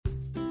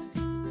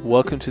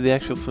Welcome to the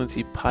Actual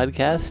Fluency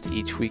Podcast.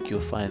 Each week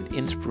you'll find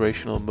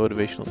inspirational,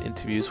 motivational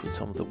interviews with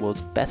some of the world's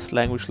best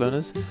language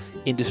learners,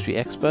 industry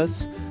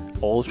experts,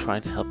 all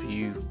trying to help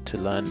you to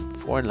learn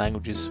foreign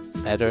languages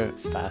better,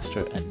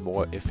 faster, and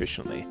more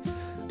efficiently.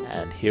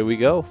 And here we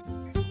go.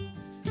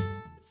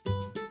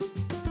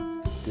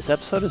 This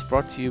episode is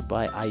brought to you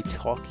by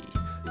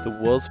italki, the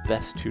world's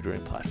best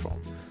tutoring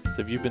platform.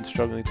 So if you've been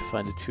struggling to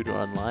find a tutor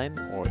online,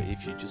 or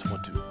if you just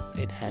want to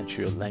enhance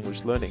your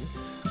language learning,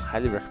 I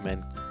highly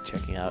recommend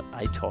checking out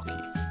italki.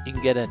 You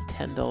can get a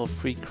 $10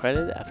 free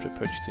credit after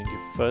purchasing your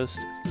first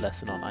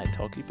lesson on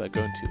italki by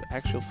going to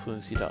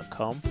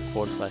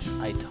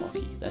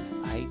actualfluency.com/italki. That's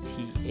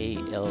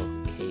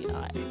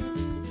ITALKI.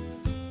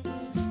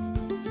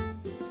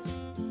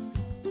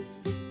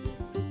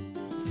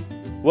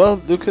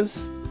 Well,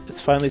 Lucas,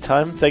 it's finally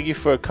time. Thank you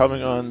for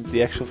coming on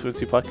the Actual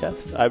Fluency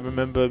Podcast. I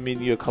remember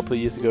meeting you a couple of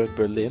years ago in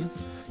Berlin.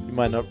 You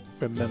might not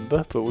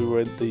remember, but we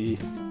were in the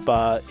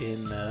bar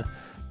in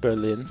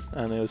Berlin,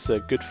 and it was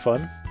good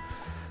fun.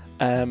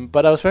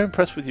 But I was very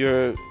impressed with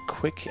your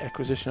quick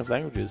acquisition of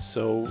languages,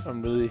 so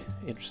I'm really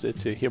interested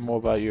to hear more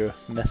about your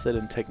method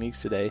and techniques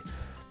today.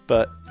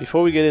 But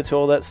before we get into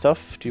all that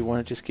stuff, do you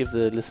want to just give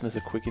the listeners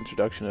a quick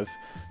introduction of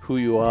who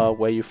you are,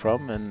 where you're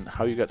from, and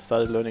how you got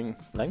started learning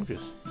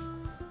languages?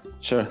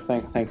 Sure.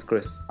 Thanks,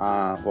 Chris.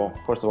 Well,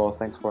 first of all,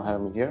 thanks for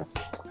having me here.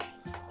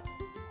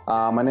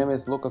 My name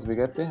is Lucas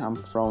Bighetti. I'm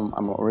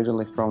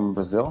originally from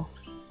Brazil,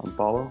 São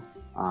Paulo.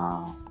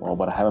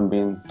 But I haven't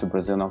been to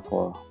Brazil now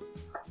for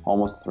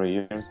almost 3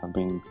 years. I've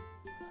been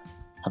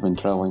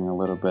traveling a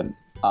little bit.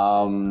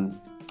 So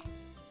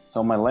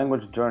my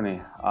language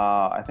journey,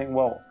 I think,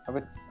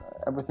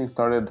 everything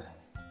started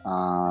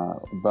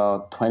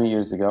about 20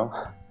 years ago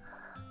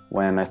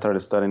when I started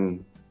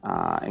studying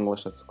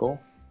English at school.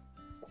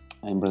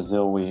 In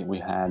Brazil, we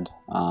had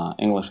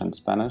English and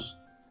Spanish,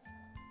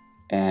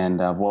 and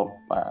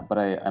but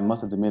I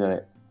must admit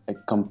that I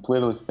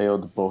completely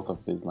failed both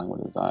of these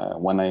languages.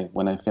 When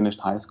I finished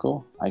high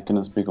school, I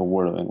couldn't speak a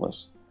word of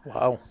English.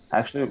 Wow!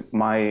 Actually,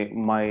 my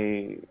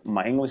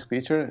English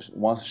teacher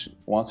once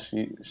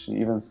she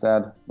even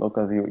said,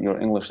 "Lucas,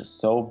 your English is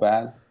so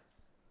bad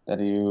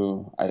that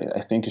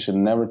I think you should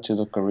never choose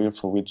a career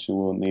for which you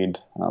will need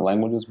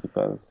languages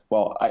because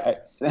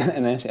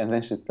and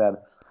then she said,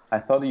 I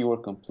thought you were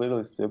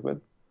completely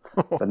stupid,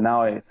 but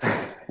now yeah,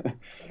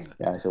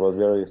 she was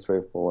very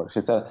straightforward.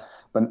 She said,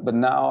 but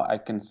now I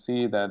can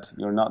see that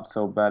you're not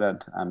so bad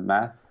at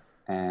math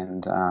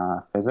and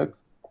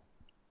physics.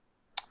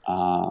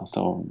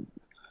 So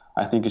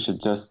I think you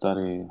should just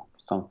study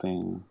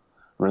something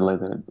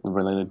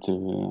related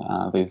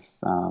to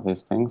these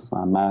things,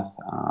 math,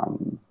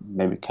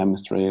 maybe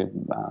chemistry,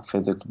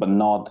 physics, but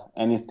not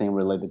anything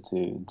related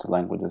to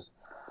languages.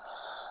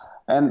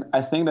 And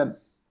I think that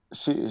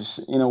she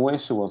in a way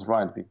she was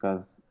right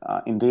because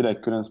indeed I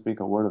couldn't speak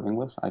a word of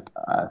English. I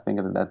think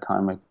at that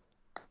time I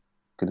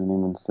couldn't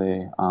even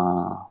say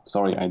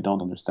sorry, I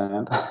don't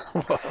understand.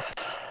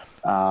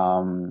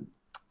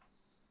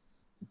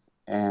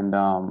 And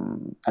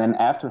then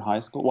after high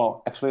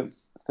school, actually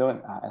still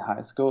at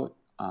high school,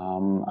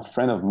 a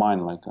friend of mine,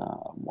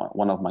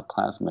 one of my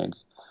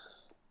classmates,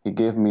 he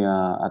gave me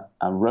a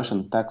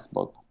Russian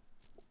textbook,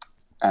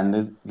 and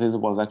this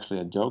was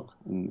actually a joke.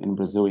 In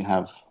Brazil we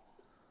have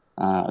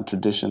a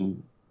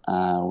tradition.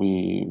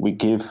 We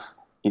give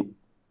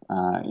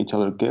each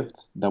other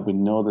gifts that we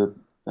know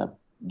that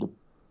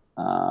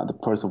the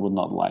person would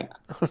not like.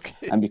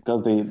 Okay. And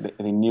because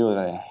they knew that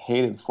I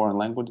hated foreign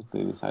languages,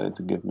 they decided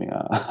to give me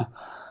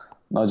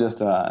not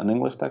just an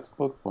English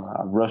textbook, but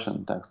a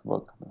Russian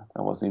textbook.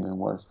 That was even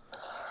worse.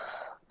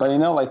 But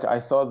I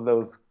saw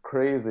those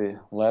crazy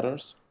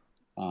letters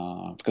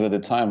because at the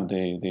time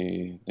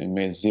they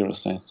made zero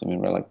sense to me,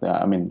 right? Like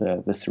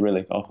the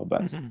Cyrillic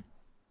alphabet. Mm-hmm.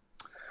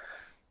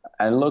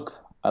 I looked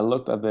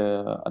at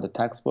the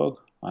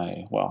textbook.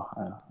 I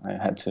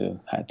had to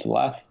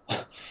laugh.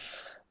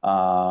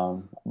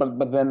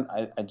 But then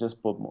I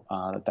just put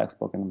the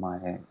textbook in my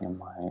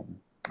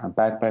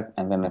backpack,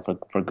 and then I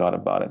forgot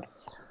about it.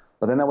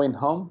 But then I went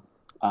home.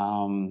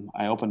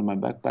 I opened my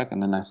backpack,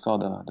 and then I saw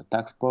the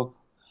textbook,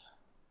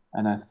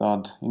 and I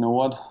thought, you know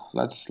what?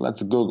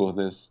 Let's Google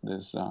this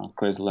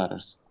crazy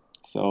letters.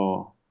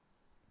 So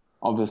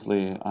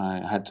obviously I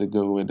had to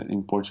go with it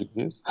in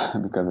Portuguese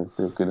because I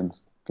still couldn't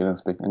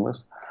speak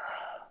English,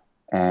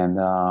 and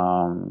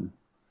then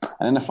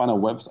I found a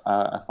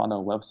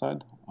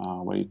website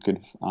where you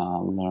could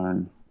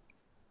learn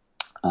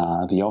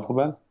the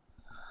alphabet,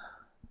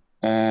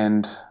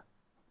 and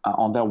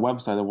on that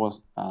website there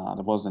was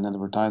an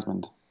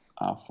advertisement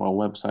for a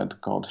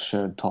website called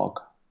Shared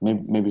Talk.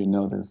 Maybe you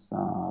know this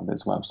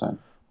website.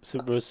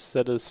 So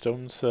Rosetta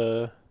Stone's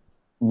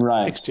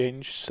right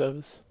exchange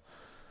service.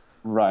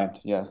 Right.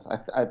 Yes.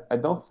 I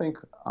don't think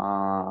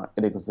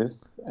it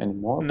exists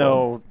anymore.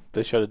 No,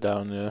 they shut it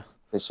down. Yeah.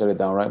 They shut it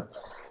down, right?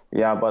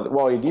 Yeah, but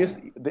it is.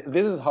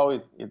 This is how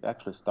it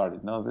actually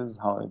started. No, this is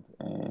how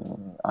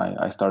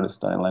I started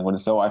studying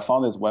language. So I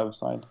found this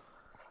website,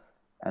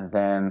 and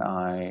then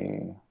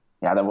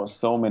there was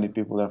so many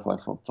people there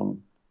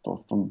from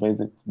from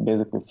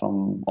basically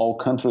from all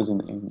countries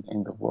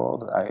in the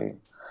world.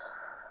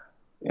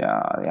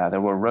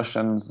 There were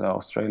Russians,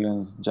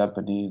 Australians,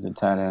 Japanese,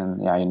 Italian,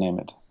 you name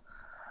it.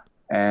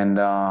 And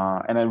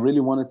I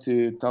really wanted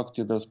to talk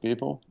to those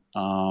people.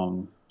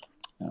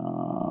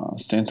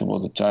 Since I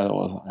was a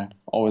child, I've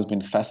always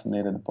been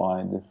fascinated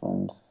by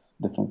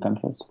different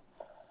countries.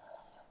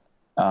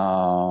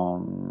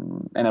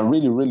 And I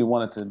really, really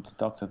wanted to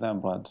talk to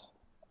them, but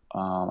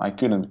I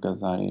couldn't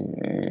because I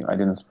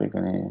didn't speak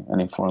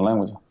any foreign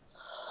language.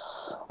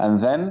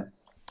 And then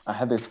I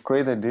had this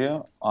crazy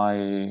idea.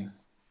 I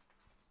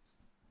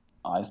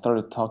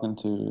started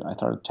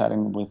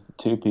chatting with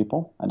two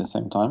people at the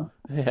same time.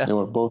 Yeah. They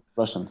were both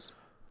Russians.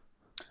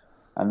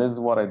 And this is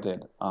what I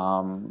did.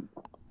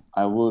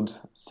 I would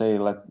say,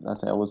 let's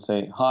say I would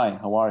say, "Hi,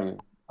 how are you?"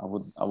 I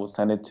would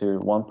send it to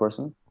one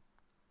person,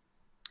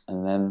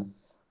 and then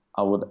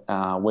I would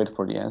wait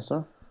for the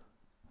answer,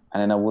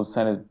 and then I would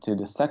send it to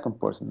the second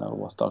person that I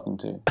was talking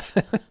to. You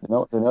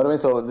know what I mean?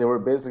 So they were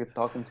basically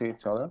talking to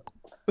each other.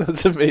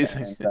 That's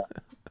amazing.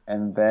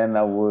 And then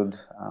I would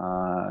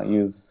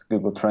use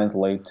Google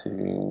Translate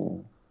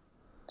to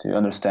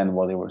understand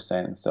what they were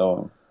saying.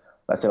 So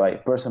let's say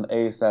like person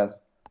A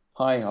says,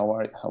 "Hi, how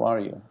are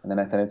you?" And then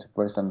I send it to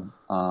person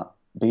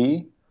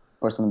B.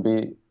 Person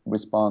B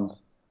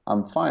responds,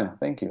 "I'm fine,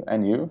 thank you.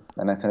 And you?"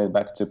 And I send it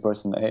back to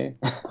person A.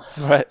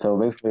 Right. So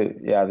basically,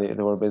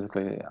 they were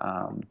basically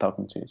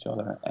talking to each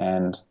other.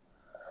 And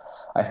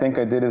I think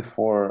I did it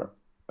for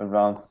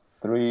around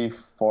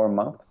 3-4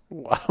 months.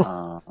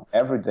 Wow.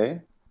 Every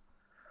day.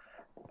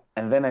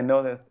 And then I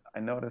noticed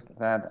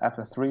that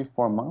after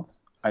 3-4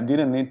 months, I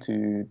didn't need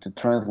to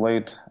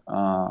translate.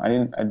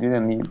 I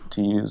didn't need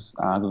to use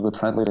Google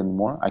Translate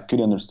anymore. I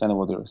could understand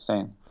what they were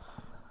saying.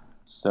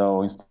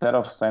 So instead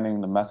of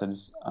sending the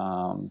message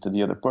to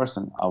the other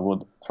person, I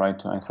would try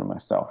to answer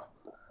myself.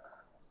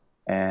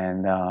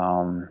 And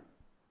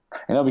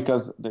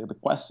because the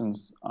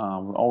questions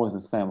were always the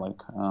same, like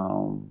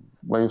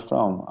where are you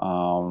from?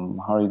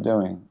 How are you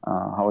doing?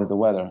 How is the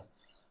weather?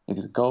 Is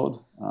it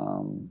cold?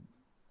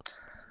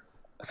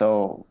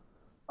 So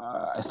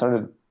I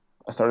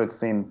started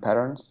seeing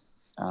patterns,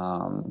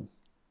 and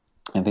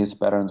these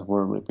patterns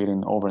were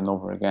repeating over and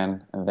over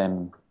again. And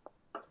then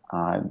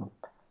I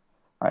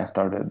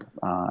started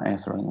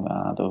answering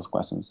those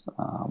questions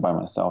by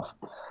myself.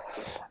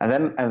 And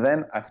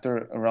then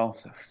after around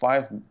 6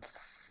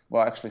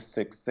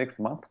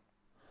 months,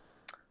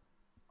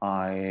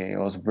 I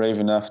was brave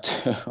enough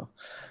to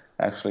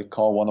actually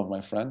call one of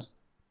my friends,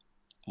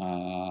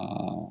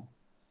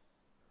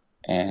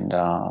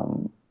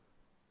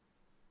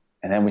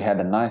 and then we had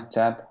a nice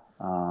chat.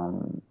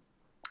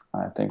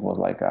 I think it was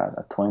like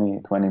a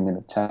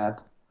 20-minute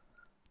chat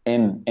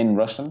in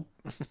Russian.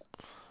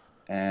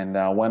 And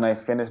when I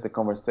finished the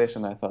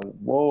conversation, I thought,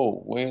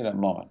 "Whoa, wait a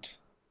moment."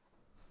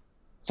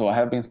 So I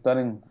have been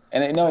studying,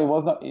 and it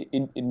was not.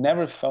 It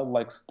never felt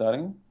like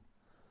studying,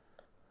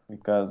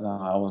 because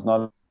I was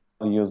not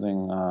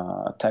using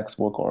a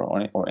textbook or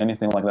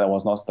anything like that. I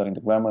was not studying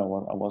the grammar.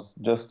 I was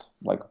just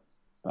like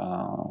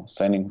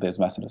sending these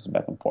messages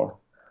back and forth.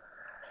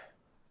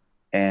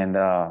 And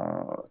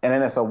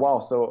then I thought, wow,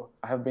 so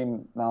I have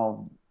been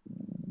now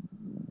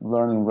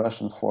learning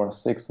Russian for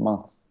 6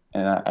 months,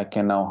 and I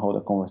can now hold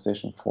a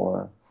conversation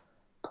for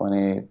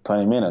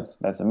 20 minutes.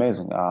 That's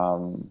amazing.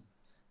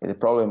 It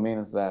probably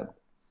means that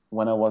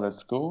when I was at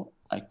school,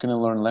 I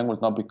couldn't learn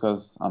language, not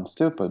because I'm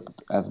stupid,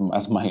 as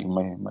my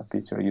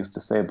teacher used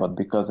to say, but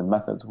because the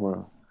methods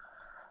were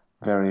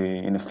very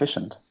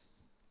inefficient.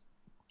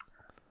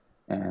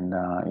 And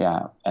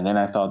and then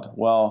I thought,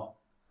 well,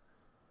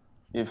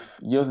 if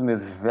using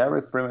this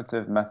very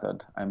primitive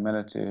method, I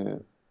managed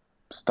to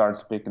start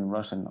speaking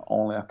Russian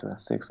only after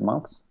 6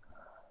 months,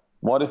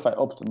 what if I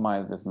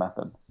optimize this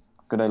method?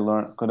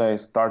 Could I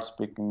start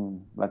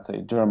speaking, let's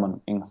say,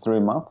 German in 3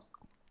 months?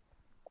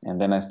 And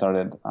then I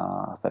started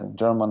studying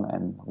German,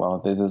 and well,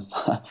 this is,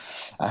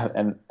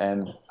 and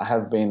I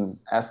have been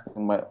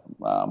asking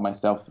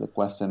myself the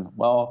question,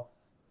 well,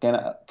 can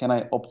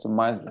I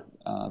optimize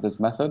this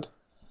method?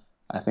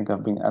 I think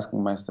I've been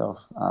asking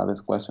myself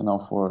this question now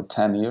for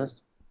 10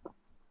 years.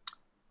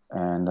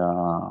 And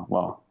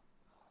well,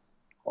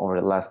 over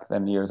the last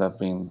 10 years, I've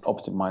been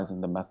optimizing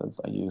the methods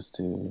I use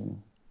to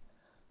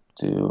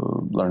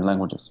learn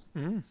languages.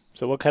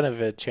 So what kind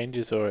of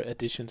changes or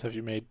additions have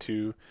you made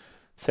to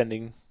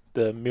sending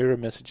the mirror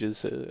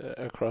messages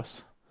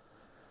across?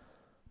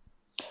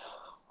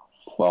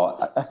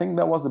 Well, I think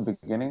that was the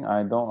beginning.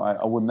 I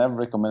would never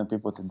recommend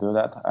people to do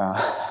that.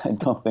 I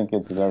don't think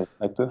it's very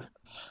effective.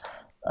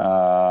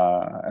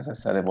 As I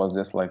said, it was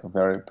just like a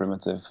very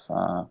primitive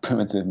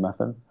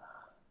method.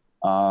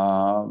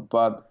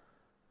 But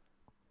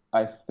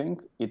I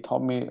think it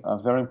taught me a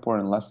very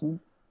important lesson.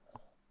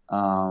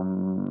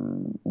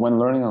 When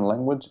learning a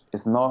language,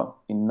 it's not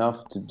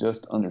enough to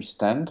just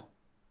understand.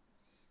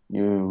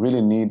 You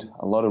really need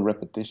a lot of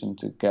repetition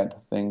to get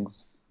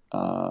things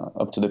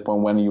up to the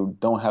point when you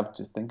don't have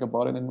to think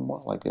about it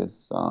anymore. Like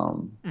it's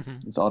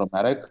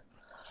automatic.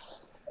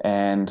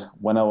 And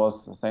when I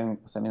was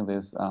sending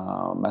these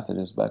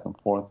messages back and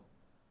forth,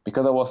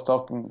 because I was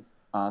talking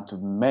to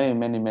many,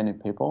 many, many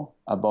people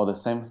about the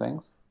same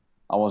things,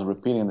 I was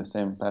repeating the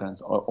same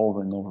patterns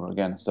over and over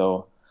again.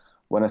 So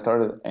when I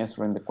started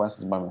answering the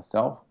questions by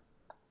myself,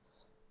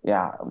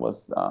 yeah, it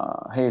was,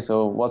 hey,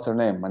 so what's her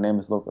name? My name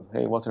is Lucas.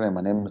 Hey, what's her name?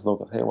 My name is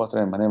Lucas. Hey, what's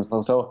her name? My name is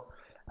Lucas. So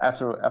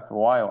after a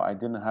while, I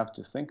didn't have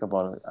to think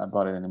about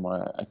it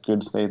anymore. I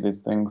could say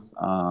these things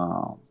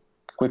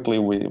quickly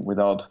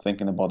without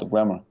thinking about the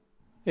grammar.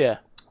 Yeah.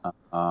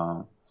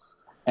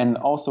 And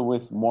also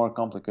with more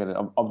complicated,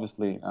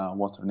 obviously,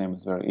 what's her name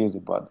is very easy,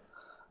 but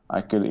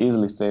I could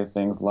easily say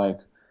things like,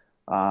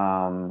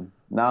 now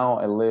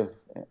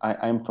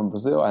I'm from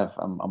Brazil.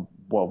 I'm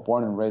well,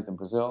 born and raised in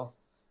Brazil.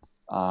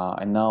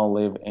 I now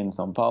live in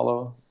São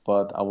Paulo,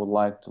 but I would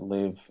like to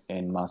live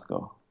in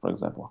Moscow, for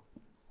example.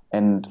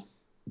 And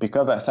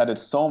because I said it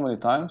so many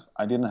times,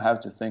 I didn't have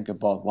to think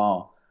about,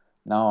 wow,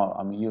 now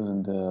I'm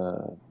using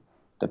the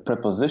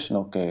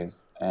prepositional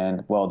case,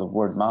 and well, the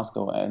word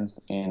Moscow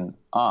ends in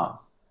a.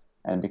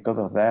 And because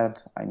of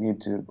that, I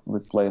need to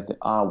replace the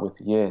a with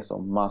ye, so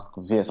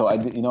Moscow. So I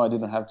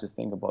didn't have to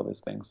think about these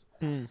things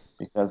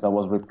because I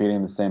was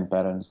repeating the same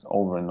patterns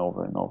over and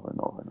over and over and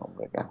over and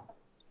over again.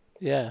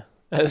 Yeah.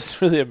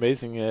 That's really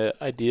amazing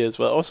idea as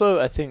well. Also,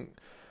 I think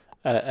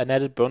an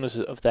added bonus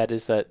of that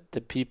is that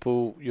the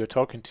people you're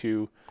talking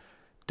to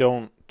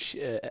don't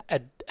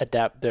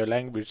adapt their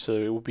language, so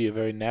it will be a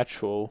very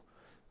natural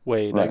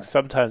way. Right. Like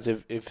sometimes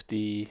if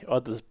the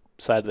other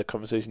side of the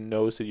conversation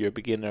knows that you're a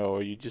beginner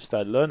or you just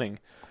start learning,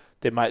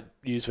 they might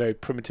use very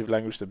primitive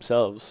language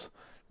themselves,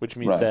 which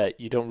means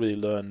that you don't really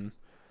learn.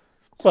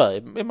 Well,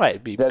 it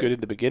might be good in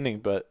the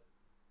beginning, but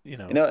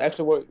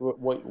actually,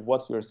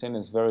 what you're saying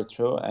is very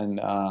true, and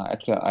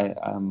actually,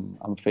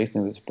 I'm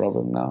facing this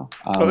problem now.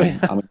 I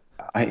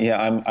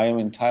am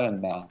in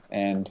Thailand now,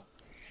 and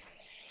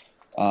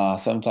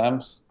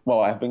sometimes,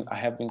 well, I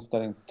have been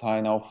studying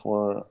Thai now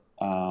for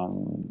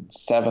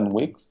 7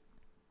 weeks,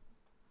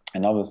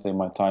 and obviously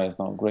my Thai is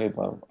not great,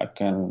 but I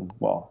can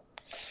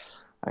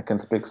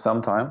speak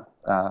some Thai,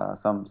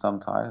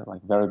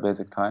 like very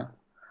basic Thai.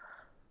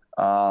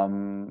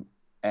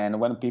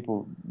 And when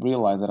people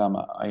realize that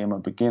I am a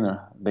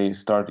beginner, they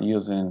start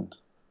using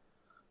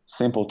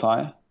simple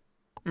Thai,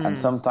 and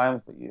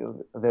sometimes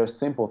their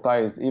simple Thai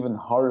is even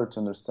harder to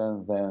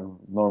understand than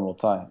normal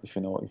Thai, if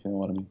you know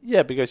what I mean.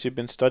 Yeah, because you've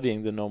been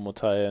studying the normal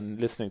Thai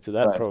and listening to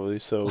that probably.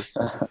 So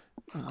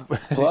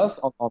plus,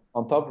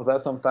 on top of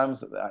that,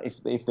 sometimes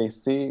if they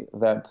see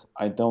that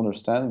I don't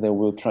understand, they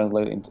will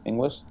translate into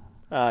English.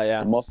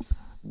 Yeah.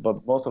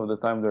 But most of the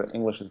time, their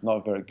English is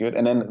not very good,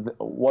 and then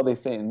what they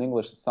say in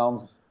English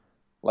sounds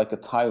like a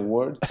Thai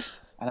word,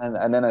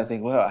 and then I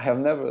think, well, I have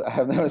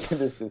never seen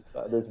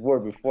this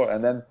word before,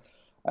 and then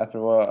after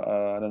a while,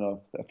 I don't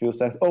know, a few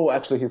seconds. Oh,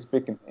 actually, he's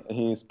speaking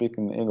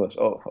English.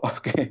 Oh,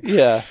 okay.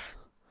 Yeah,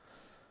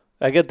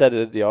 I get that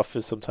at the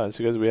office sometimes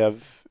because we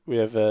have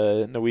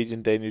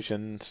Norwegian, Danish,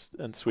 and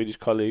Swedish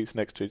colleagues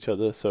next to each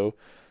other. So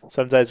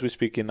sometimes we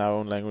speak in our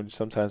own language,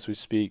 sometimes we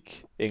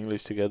speak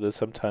English together,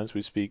 sometimes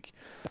we speak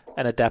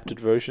an adapted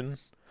version,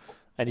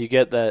 and you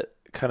get that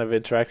kind of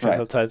interaction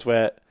sometimes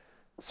where,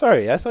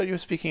 sorry, I thought you were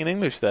speaking in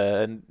English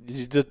there, and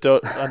you just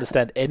don't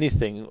understand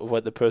anything of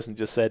what the person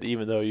just said,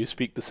 even though you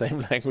speak the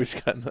same language,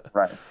 kind of.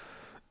 Right.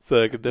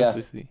 So I could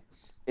definitely see.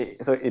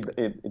 So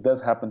it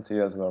does happen to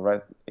you as well,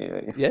 right?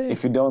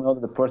 If you don't know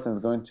that the person is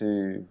going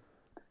to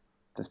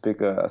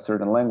speak a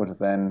certain language,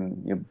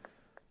 then you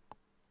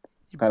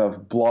kind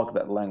of block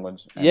that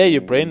language. Yeah,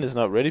 your brain is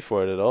not ready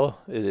for it at all.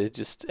 It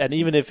just, and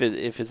even if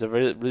it's a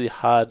really really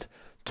hard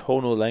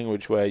tonal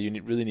language where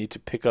you really need to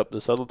pick up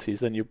the subtleties,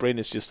 then your brain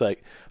is just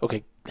like,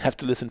 okay, have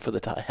to listen for the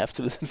Thai, have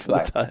to listen for the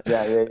Thai.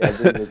 Yeah. This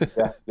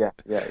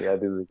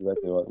is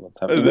exactly what's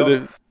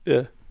happening.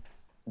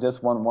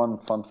 Just one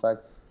fun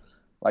fact.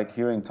 Like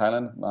here in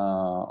Thailand,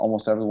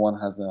 almost everyone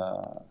has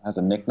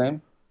a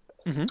nickname.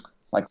 Mm-hmm.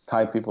 Like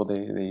Thai people, they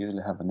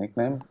usually have a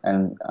nickname,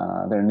 and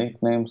their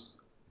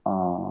nicknames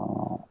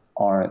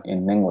are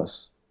in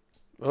English.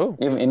 Oh,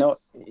 even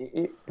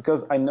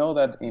because I know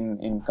that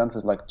in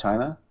countries like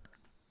China,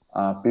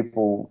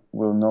 people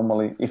will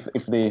normally,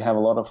 if they have a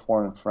lot of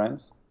foreign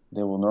friends,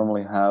 they will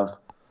normally have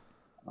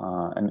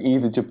an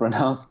easy to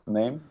pronounce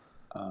name.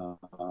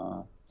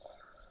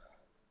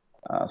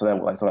 So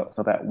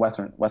that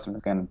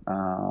Westerners can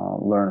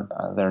learn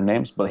their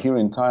names, but here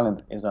in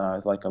Thailand is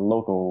like a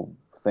local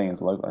thing,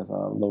 as a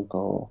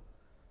local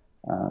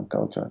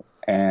culture.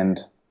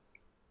 And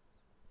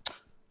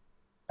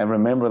I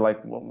remember,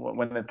 like,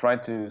 when I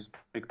tried to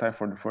speak Thai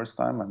for the first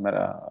time, I met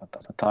a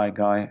Thai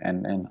guy,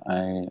 and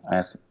I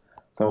asked,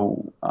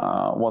 so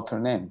what's her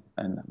name?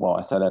 And well,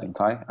 I said that in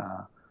Thai,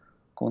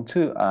 "Kun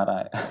chư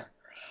arai."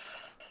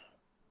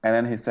 And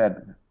then he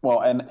said,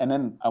 well, and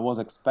then I was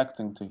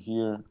expecting to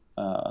hear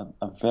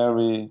a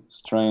very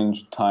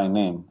strange Thai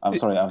name. I'm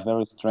sorry, a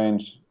very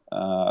strange,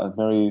 well,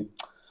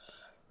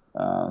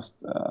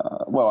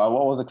 I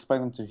was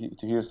expecting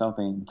to hear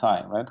something in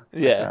Thai, right?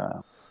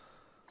 Yeah.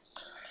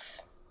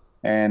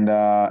 And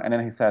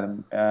then he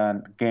said,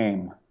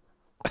 game.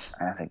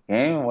 And I said,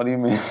 game? What do you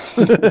mean?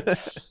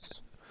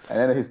 And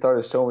then he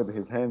started showing with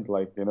his hands,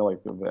 like, like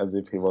as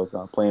if he was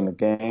playing the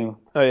game.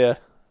 Oh yeah.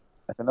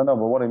 I said, no,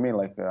 but what do you mean?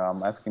 Like,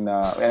 I'm asking,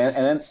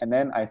 and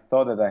then I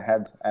thought that I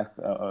had asked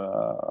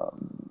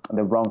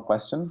the wrong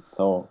question.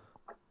 So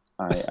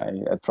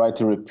I tried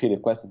to repeat the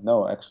question.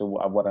 No, actually,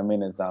 what I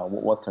mean is,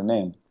 what's her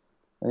name?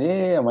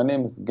 Yeah, my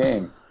name is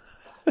Game.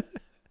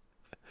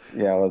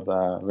 Yeah, it was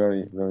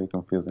very, very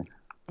confusing.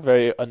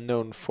 Very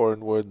unknown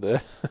foreign word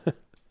there.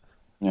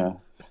 Yeah,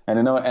 and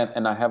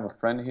and I have a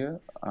friend here.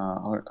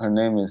 Her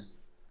name is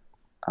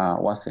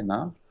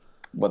Wasina,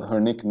 but her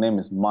nickname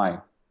is Mai.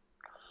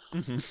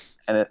 Hmm.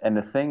 And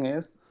the thing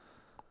is,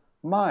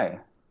 Mai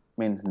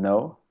means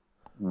no.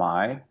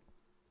 Mai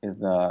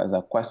is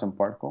a question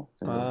particle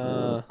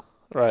to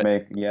Right.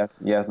 make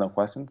yes, no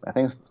questions. I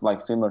think it's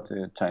like similar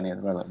to Chinese,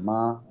 where like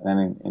ma, and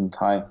then in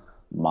Thai,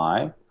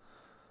 Mai.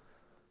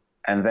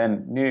 And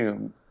then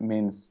new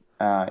means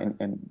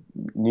in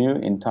new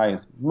in Thai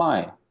is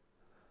Mai.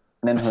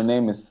 And then her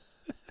name is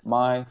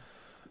Mai.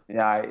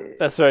 Yeah,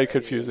 That's very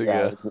confusing.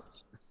 yeah, Yeah.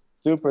 it's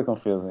super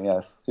confusing. Yeah,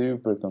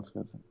 super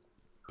confusing.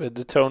 But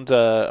the tone's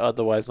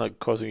otherwise not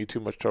causing you too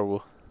much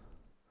trouble.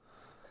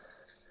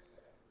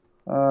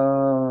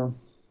 Um,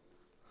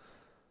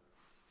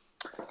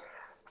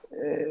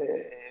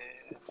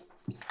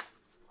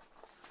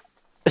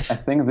 I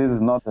think this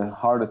is not the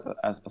hardest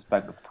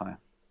aspect of Thai.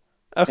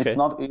 It's Okay.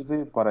 not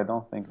easy, but I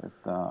don't think it's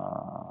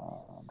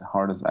the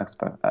hardest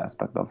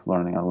aspect of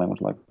learning a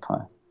language like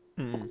Thai.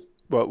 Mm.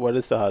 What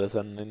is the hardest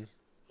then? And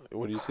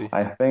what do you see?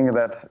 I think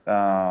that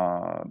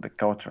the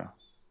culture,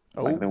 like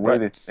Oh, right.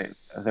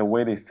 the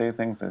way they say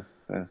things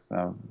is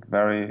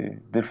very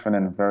different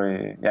and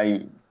very yeah.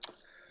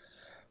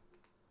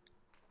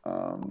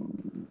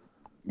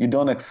 You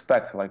don't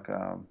expect like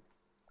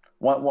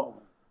what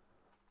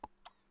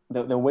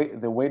the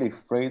way they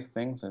phrase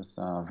things is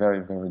very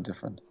very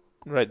different.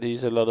 Right. They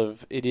use a lot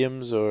of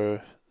idioms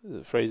or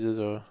phrases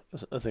or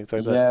things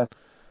like that. Yes,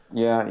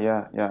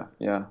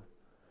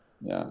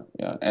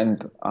 yeah,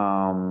 and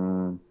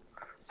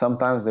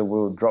sometimes they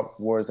will drop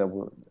words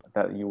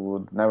that you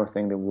would never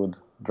think they would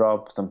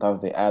drop.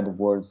 Sometimes they add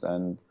words,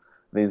 and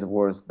these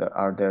words that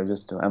are there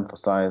just to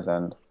emphasize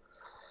and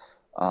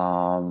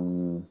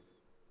um,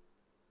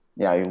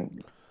 yeah,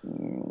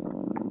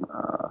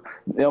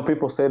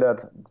 people say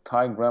that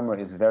Thai grammar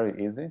is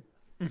very easy.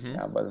 Hmm.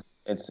 Yeah, but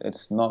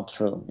it's not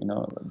true.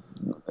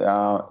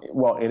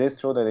 Well, it is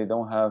true that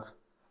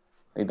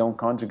they don't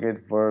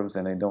conjugate verbs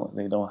and they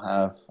don't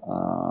have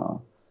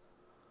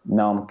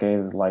noun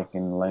cases like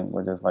in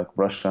languages like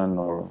Russian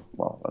or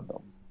well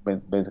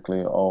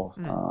basically all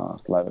Mm.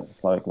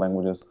 Slavic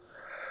languages.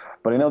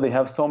 But they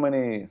have so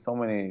many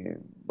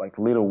like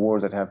little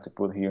words that have to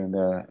put here and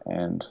there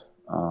and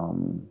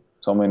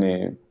so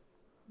many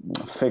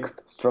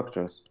fixed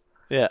structures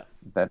Yeah.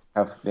 that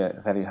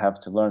you have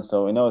to learn.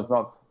 So it's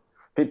not.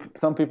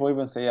 Some people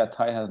even say, yeah,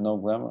 Thai has no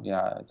grammar.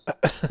 Yeah,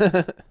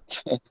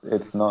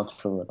 it's not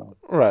true at all.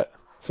 Right.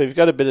 So you've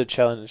got a bit of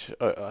challenge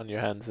on your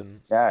hands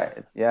and Yeah,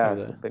 over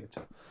it's a there. big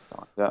challenge.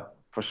 Yeah,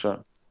 for sure.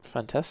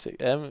 Fantastic.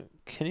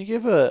 Can you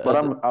give But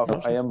yeah, I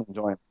sure. am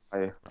enjoying.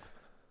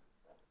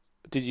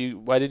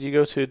 Why did you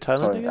go to Thailand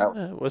Sorry.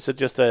 again? Was it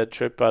just a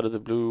trip out of the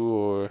blue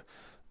or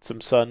some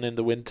sun in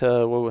the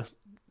winter?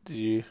 Did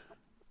you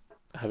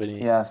have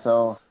any? Yeah.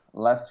 So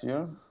last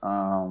year,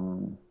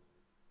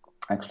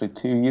 actually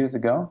 2 years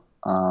ago,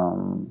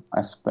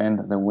 I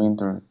spent the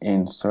winter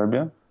in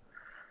Serbia,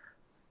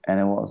 and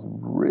it was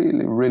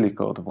really, really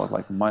cold. It was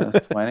like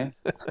 -20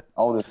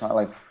 all the time,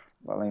 like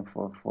I mean,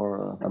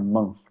 for a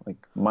month, like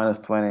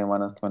 -20,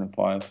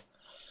 -25,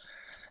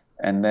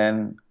 and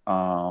then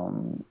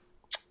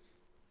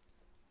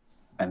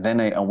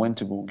I went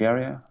to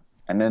Bulgaria,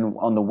 and then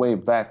on the way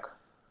back,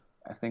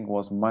 I think it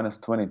was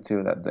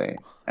 -22 that day,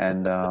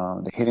 and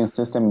the heating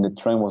system in the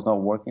train was not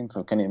working.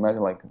 So can you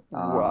imagine, like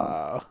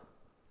Wow.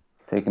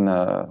 taking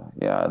a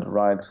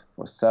ride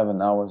for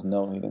 7 hours,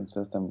 no heating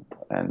system,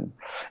 and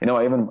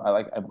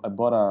I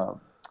bought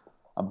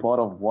a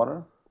bottle of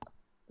water.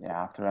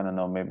 Yeah, after I don't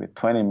know, maybe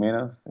 20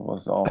 minutes, it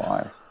was all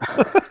ice.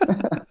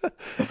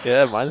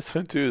 Yeah,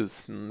 -22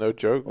 is no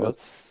joke. It was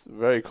That's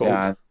very cold.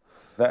 yeah.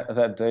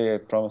 That day, I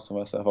promised to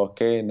myself,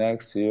 okay,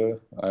 next year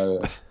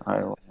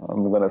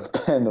I'm gonna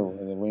spend the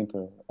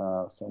winter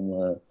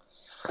somewhere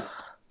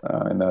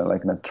in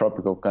a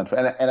tropical country,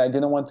 and I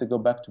didn't want to go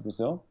back to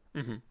Brazil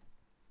Hmm.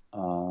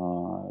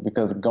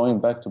 because going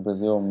back to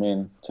Brazil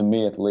to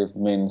me at least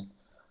means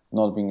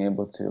not being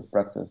able to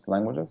practice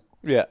languages.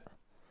 Yeah.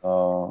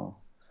 So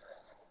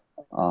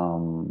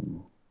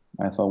um,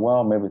 I thought,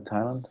 well, maybe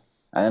Thailand.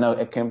 And then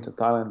I came to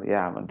Thailand.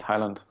 Yeah, I'm in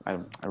Thailand. I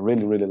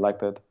really really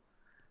liked it.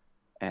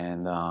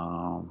 And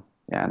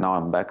yeah, now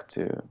I'm back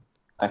to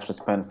actually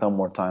spend some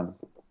more time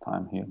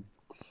here.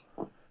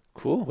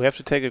 Cool. We have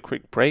to take a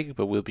quick break,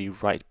 but we'll be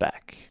right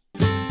back.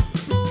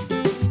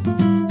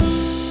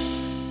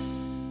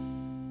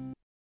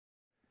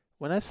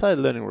 When I started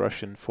learning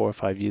Russian 4 or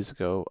 5 years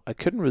ago, I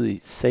couldn't really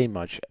say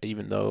much,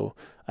 even though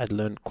I'd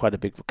learned quite a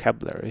big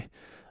vocabulary.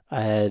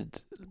 I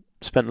had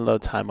spent a lot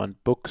of time on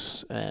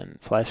books and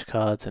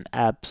flashcards and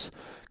apps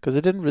because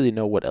I didn't really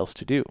know what else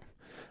to do.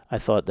 I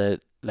thought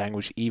that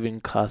language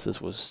evening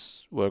classes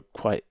were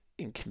quite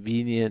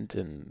inconvenient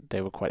and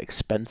they were quite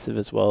expensive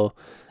as well.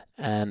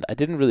 And I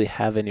didn't really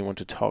have anyone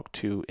to talk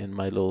to in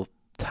my little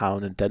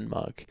town in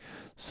Denmark.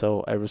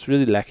 So I was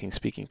really lacking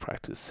speaking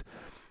practice.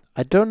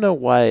 I don't know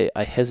why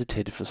I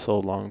hesitated for so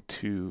long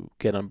to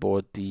get on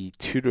board the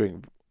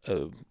tutoring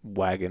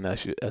wagon,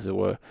 as it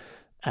were,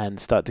 and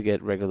start to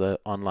get regular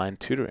online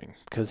tutoring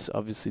because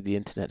obviously the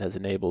internet has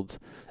enabled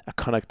a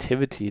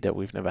connectivity that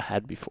we've never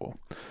had before.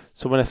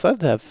 So when I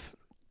started to have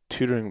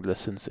tutoring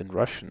lessons in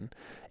Russian,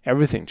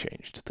 everything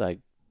changed. I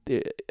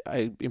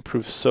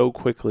improved so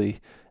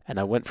quickly, and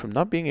I went from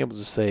not being able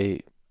to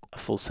say a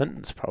full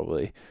sentence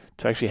probably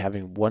to actually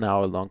having 1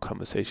 hour long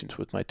conversations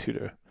with my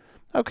tutor.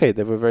 Okay,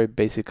 they were very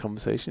basic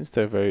conversations.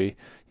 They're very,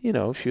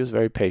 she was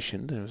very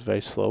patient and it was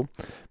very slow,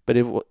 but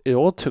it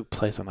all took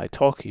place on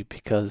italki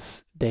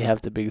because they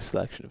have the biggest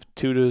selection of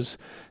tutors.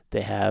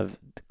 They have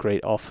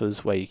great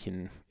offers where you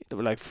can,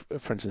 like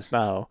for instance,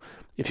 now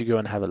if you go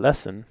and have a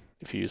lesson,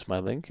 if you use my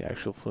link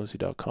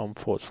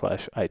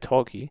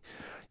actualfluency.com/italki,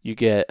 you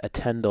get a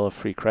 $10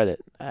 free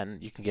credit,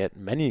 and you can get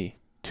many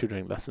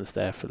tutoring lessons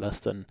there for less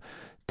than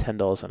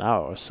 $10 an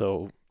hour.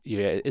 So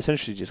you're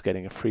essentially just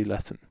getting a free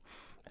lesson.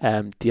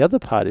 The other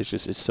part is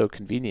just it's so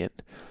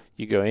convenient.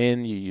 You go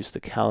in, you use the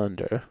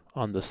calendar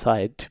on the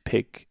side to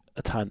pick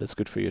a time that's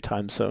good for your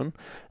time zone,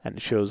 and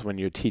it shows when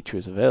your teacher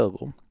is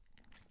available.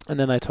 And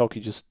then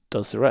italki just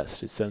does the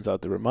rest. It sends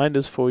out the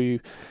reminders for you,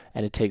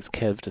 and it takes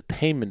care of the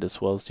payment as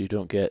well, so you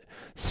don't get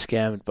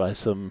scammed by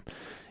some,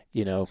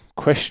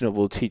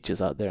 questionable teachers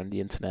out there on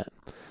the internet.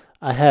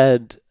 I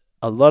had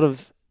a lot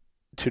of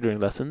tutoring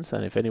lessons,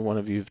 and if any one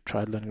of you have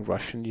tried learning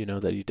Russian, you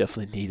know that you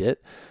definitely need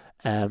it.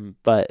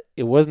 But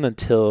it wasn't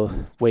until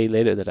way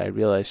later that I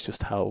realized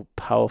just how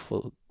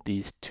powerful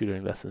these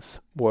tutoring lessons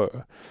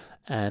were.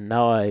 And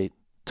now I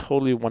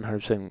totally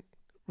 100%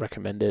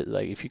 recommend it.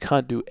 Like if you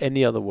can't do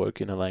any other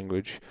work in a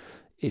language,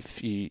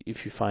 if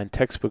you find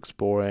textbooks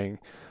boring,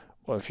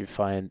 or if you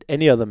find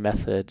any other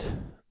method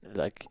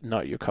like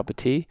not your cup of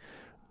tea,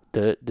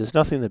 there's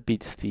nothing that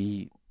beats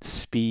the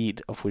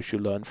speed of which you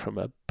learn from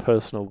a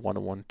personal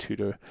one-on-one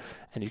tutor,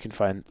 and you can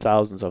find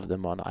thousands of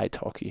them on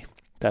italki.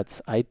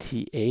 That's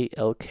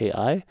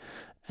italki,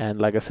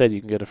 and like I said, you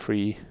can get a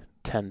free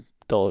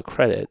 $10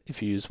 credit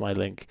if you use my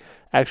link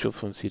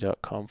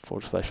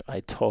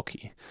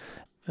actualfluency.com/italki.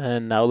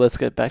 And now let's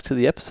get back to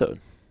the episode.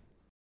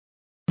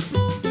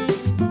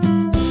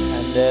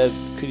 And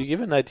could you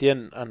give an idea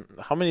on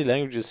how many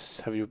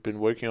languages have you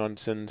been working on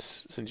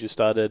since you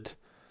started?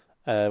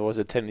 Was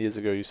it 10 years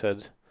ago? You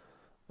said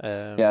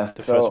Yes.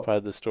 the first part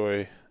of the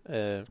story.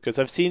 Because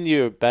I've seen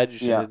your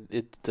badge, Yeah. and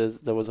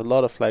there was a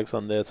lot of flags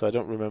on there, so I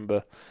don't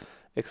remember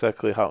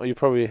exactly how. You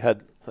probably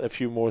had a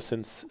few more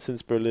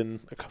since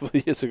Berlin a couple of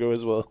years ago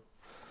as well.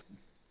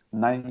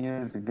 9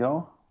 years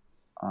ago,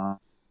 I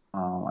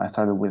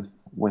started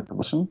with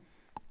Russian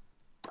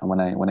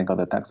when I got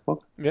the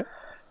textbook. Yeah.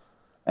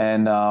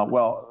 And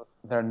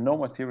there are no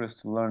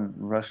materials to learn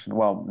Russian.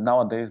 Well,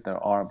 nowadays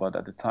there are, but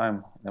at the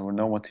time there were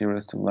no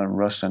materials to learn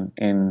Russian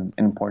in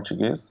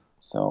Portuguese.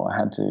 So I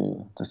had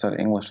to study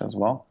English as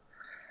well.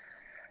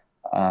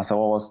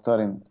 So I was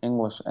studying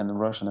English and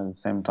Russian at the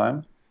same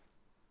time.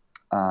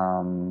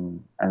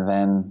 And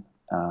then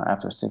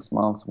after 6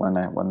 months, when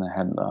I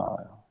had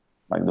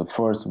like the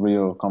first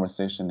real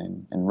conversation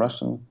in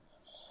Russian,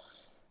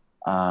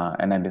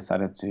 and I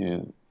decided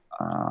to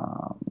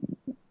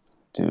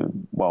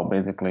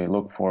basically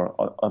look for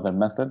other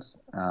methods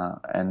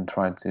and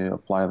try to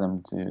apply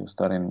them to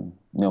studying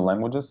new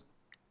languages.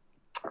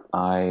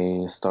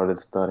 I started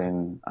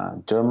studying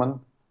German.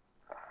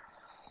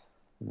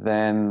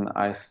 Then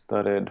I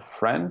studied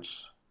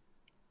French.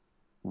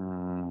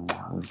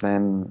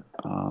 Then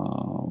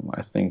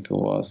I think it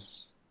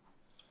was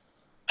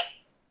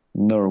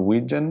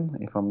Norwegian,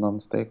 if I'm not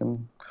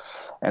mistaken.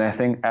 And I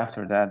think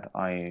after that,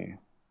 I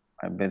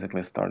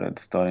basically started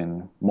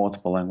studying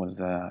multiple languages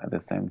at the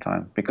same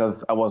time,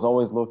 because I was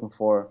always looking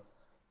for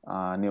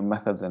new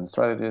methods and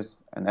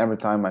strategies. And every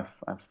time I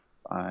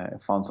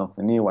found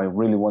something new, I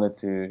really wanted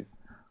to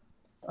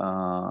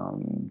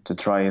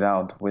try it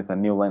out with a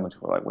new language,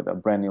 like with a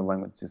brand new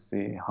language, to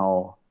see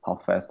how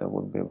fast I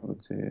would be able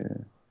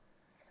to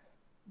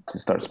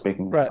start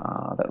speaking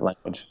that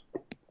language.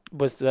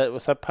 Was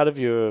that part of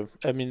your?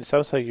 I mean, it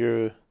sounds like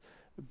you're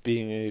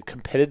being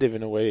competitive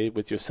in a way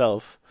with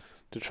yourself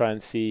to try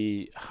and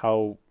see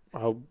how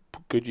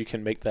good you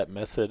can make that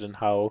method and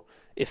how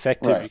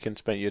effective you can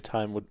spend your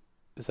time.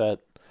 Is that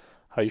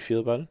how you feel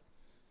about it?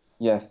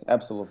 Yes,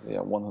 absolutely.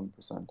 Yeah,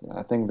 100%. Yeah.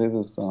 I think this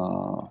is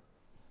one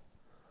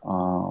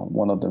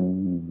of the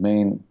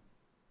main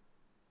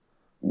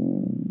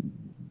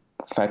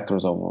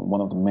factors, or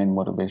one of the main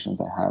motivations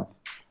I have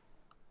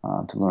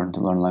to learn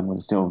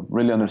languages, to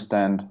really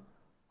understand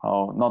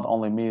how not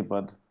only me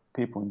but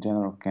people in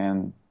general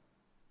can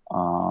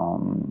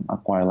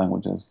acquire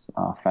languages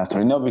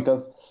faster.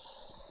 Because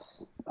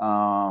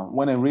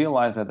when I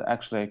realized that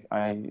actually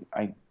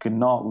I could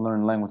not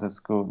learn language at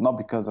school, not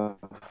because of,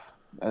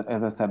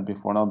 as I said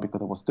before, not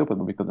because I was stupid,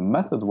 but because the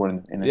methods were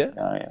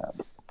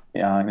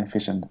Yeah.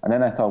 inefficient. And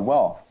then I thought,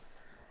 well,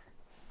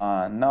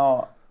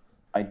 now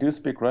I do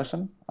speak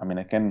Russian. I mean,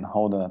 I can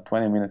hold a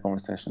 20-minute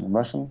conversation in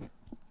Russian.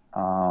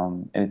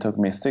 And it took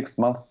me 6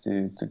 months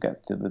to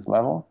get to this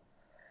level.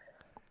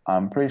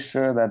 I'm pretty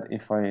sure that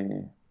if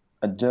I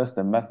adjust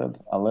the method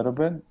a little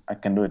bit, I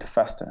can do it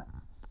faster.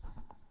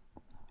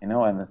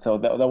 And so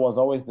that was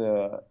always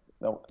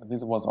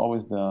this was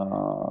always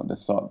the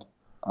thought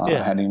I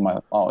had in my,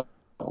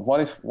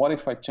 what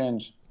if I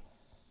change,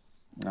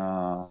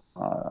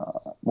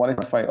 what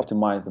if I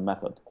optimize the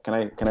method? Can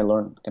I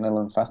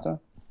learn faster?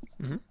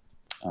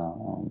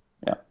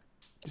 Yeah.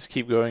 Just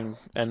keep going,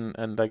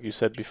 and like you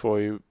said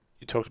before, you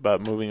talked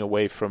about moving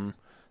away from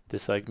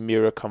this like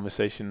mirror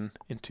conversation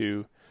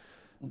into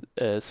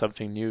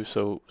something new.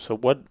 So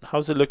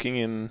how's it looking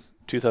in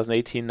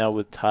 2018 now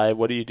with Thai?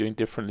 What are you doing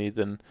differently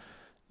than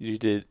you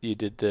did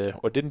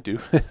or didn't do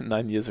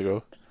 9 years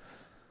ago?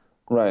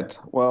 Right.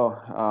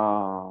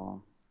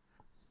 Well,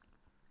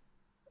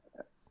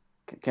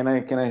 can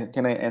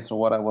I answer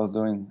what I was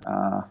doing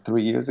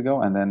 3 years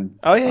ago, and then?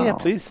 Oh yeah.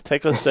 Please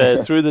take us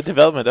through the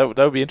development.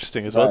 That would be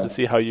interesting as well to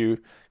see how you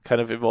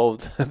kind of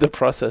evolved the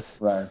process.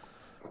 Right.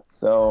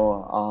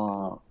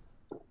 So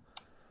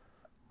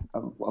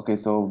okay.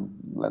 So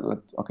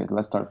let's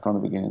start from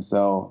the beginning.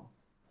 So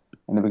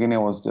in the beginning,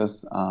 I was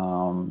just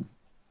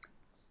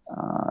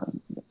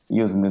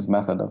using this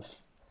method of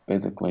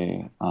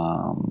basically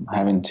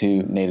having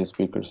two native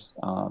speakers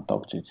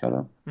talk to each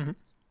other. Mm-hmm.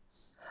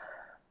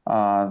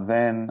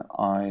 Then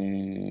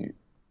I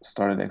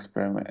started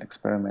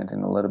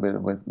experimenting a little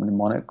bit with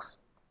mnemonics.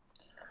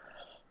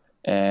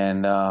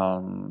 And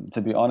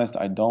to be honest,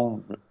 I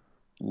don't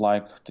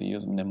like to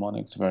use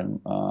mnemonics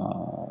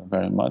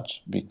very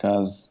much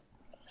because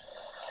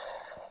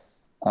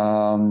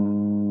I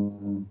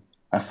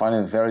find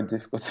it very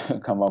difficult to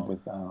come up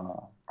with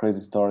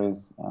crazy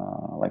stories,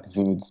 like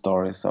vivid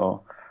stories.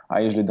 So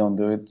I usually don't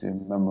do it to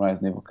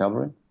memorize new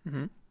vocabulary.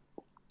 Mm-hmm.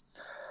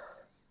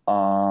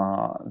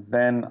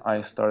 Then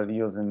I started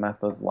using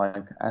methods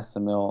like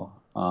SML,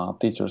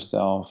 Teach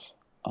Yourself,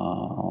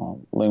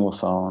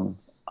 Linguaphone,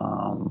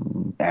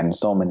 and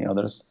so many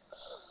others.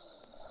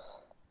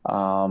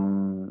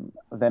 Then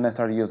I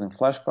started using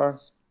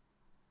flashcards.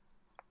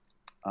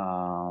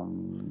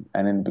 And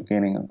in the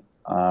beginning,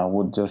 I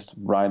would just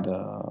write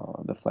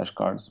the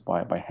flashcards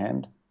by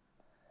hand.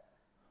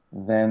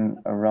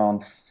 Then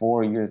around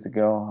 4 years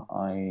ago,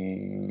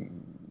 I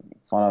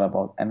found out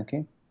about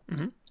Anki.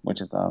 Mm-hmm. Which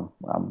is I'm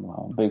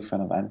a big fan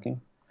of Anki,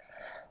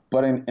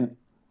 but in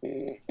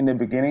the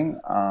beginning,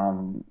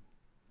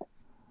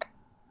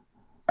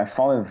 I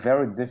found it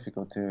very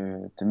difficult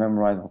to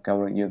memorize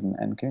vocabulary using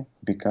Anki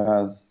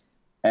because,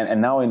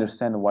 and now I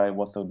understand why it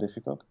was so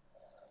difficult.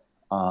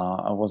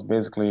 I was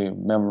basically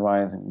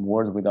memorizing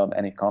words without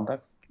any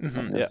context,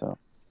 just a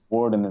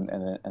word and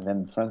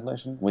then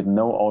translation with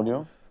no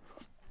audio.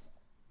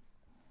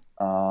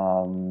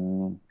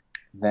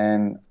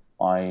 Then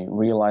I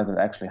realized that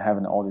actually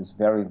having audio is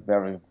very,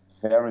 very,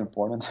 very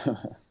important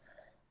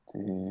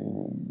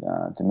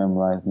to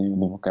memorize new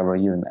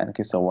vocabulary using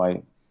Anki. So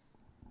I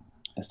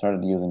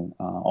started using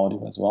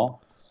audio as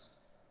well.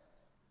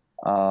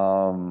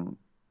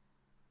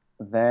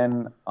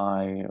 Then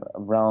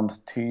around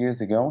 2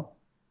 years ago,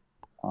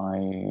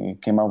 I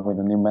came up with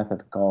a new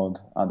method called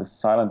the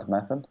silent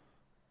method.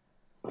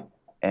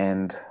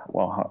 And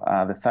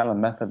the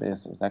silent method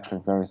is actually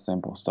very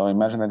simple. So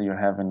imagine that you're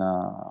having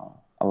a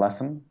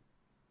lesson.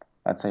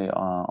 Let's say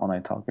on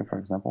italki, for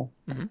example,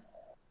 mm-hmm.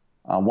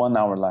 A 1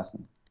 hour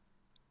lesson.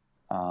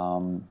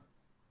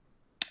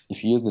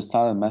 If you use the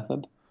silent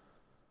method,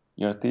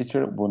 your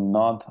teacher will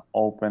not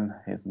open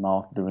his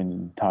mouth during the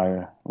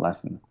entire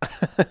lesson.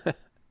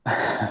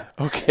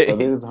 Okay. So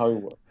this is how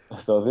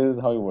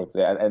it works.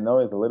 Yeah, I know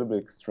it's a little bit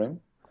extreme,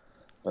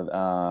 but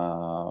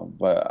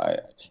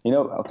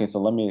okay. So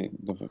let me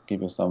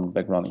give you some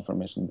background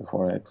information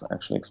before I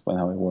actually explain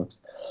how it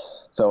works.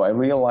 So I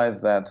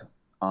realized that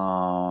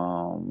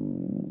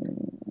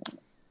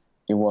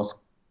it was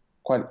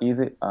quite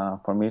easy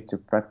for me to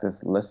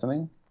practice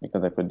listening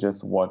because I could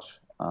just watch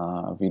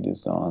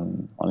videos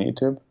on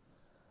YouTube.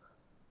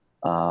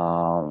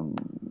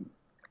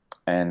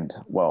 And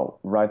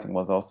writing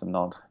was also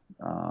not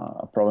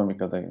a problem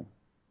because I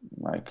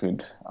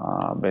could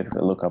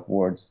basically look up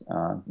words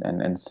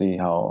and see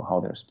how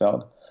they're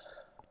spelled.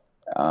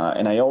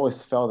 And I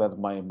always felt that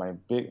my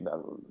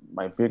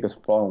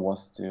biggest problem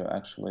was to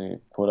actually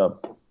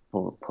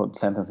put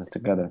sentences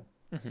together,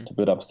 mm-hmm. to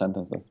build up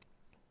sentences.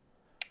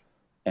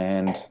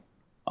 And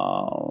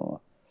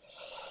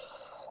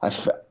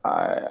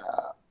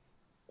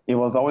it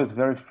was always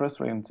very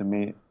frustrating to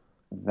me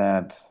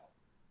that,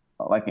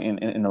 like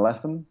in a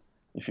lesson,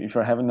 if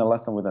you're having a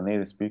lesson with a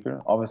native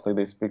speaker, obviously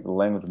they speak the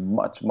language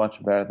much,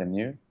 much better than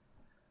you.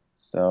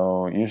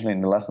 So usually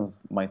in the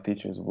lessons, my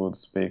teachers would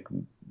speak,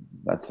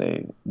 let's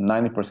say,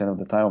 90% of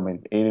the time, or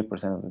maybe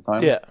 80% of the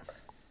time. Yeah.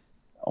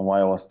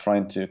 while I was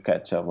trying to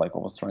catch up, like I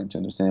was trying to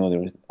understand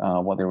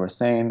what they were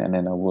saying, and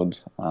then I would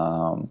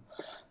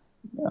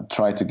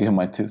try to give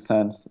my 2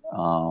 cents.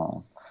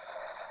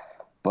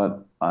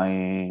 But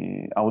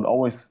I would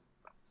always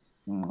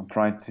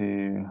try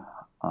to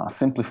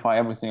simplify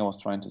everything I was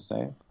trying to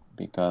say,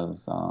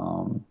 because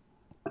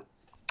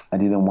I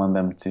didn't want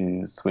them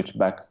to switch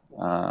back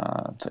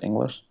to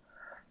English.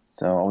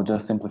 So I would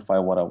just simplify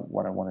what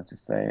I wanted to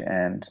say,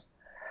 and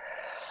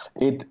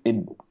it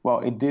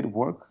did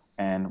work.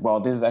 And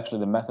this is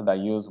actually the method I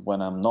use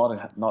when I'm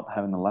not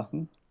having a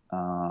lesson.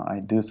 I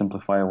do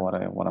simplify what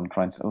I'm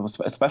trying to say,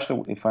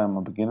 especially if I'm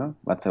a beginner.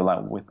 Let's say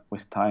like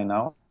with Thai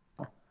now,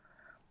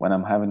 when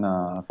I'm having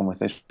a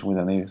conversation with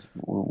a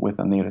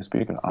native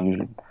speaker, I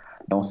usually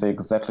don't say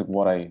exactly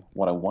what I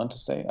want to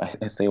say.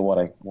 I say what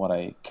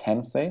I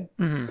can say.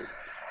 Mm-hmm.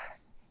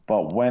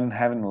 But when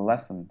having a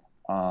lesson,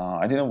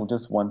 I didn't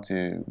just want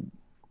to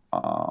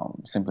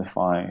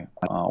simplify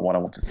what I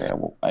want to say.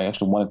 I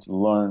actually wanted to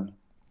learn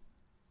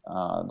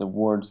the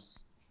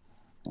words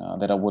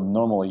that I would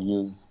normally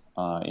use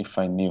if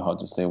I knew how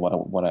to say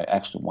what I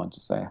actually want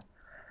to say.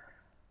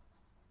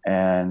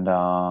 And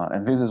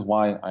this is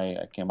why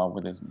I came up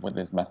with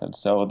this method.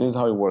 So this is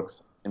how it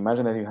works.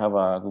 Imagine that you have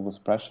a Google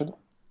spreadsheet,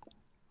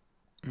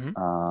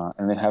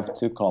 and they have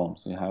 2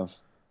 columns. You have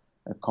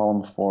a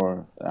column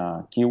for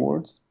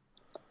keywords,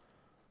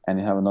 and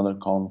you have another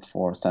column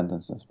for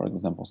sentences, for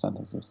example,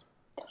 sentences.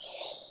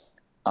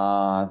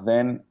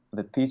 Then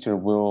the teacher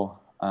will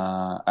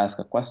ask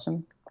a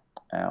question.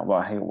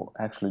 He will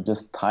actually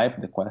just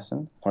type the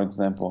question. For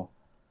example,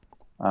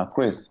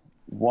 Chris,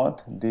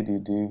 what did you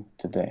do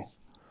today?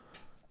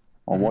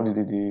 Or what did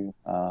you do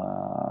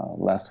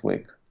last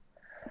week?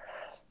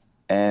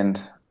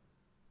 And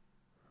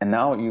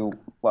now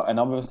and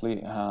obviously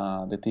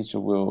the teacher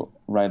will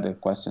write the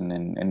question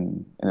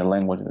in the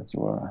language that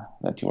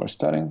you are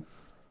studying,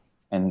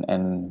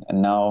 and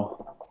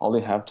now all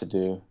they have to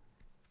do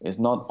is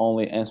not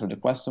only answer the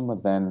question,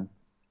 but then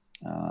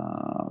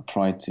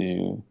try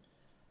to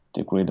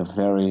create a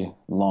very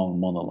long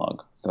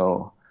monologue.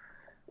 So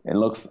it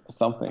looks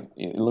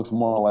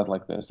more or less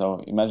like this.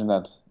 So imagine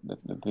that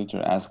the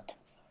teacher asked,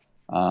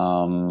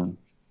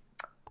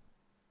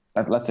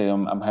 let's say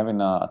I'm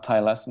having a Thai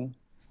lesson.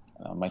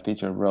 My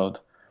teacher wrote,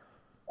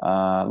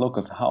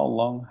 Lucas, how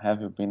long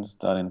have you been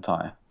studying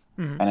Thai?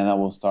 And then I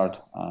will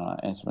start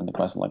answering the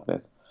question like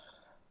this.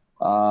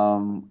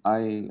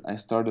 I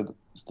started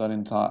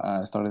studying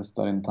Thai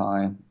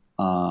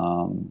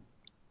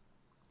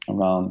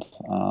around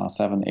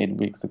 7-8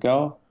 weeks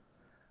ago,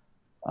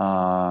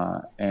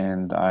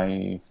 and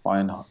I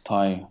find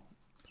Thai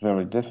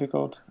very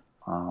difficult.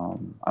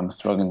 I'm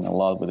struggling a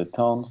lot with the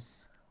tones.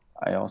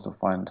 I also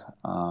find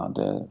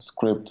the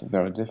script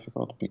very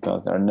difficult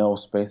because there are no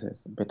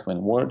spaces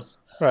between words.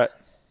 Right.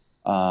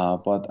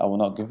 But I will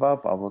not give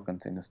up. I will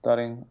continue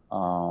studying.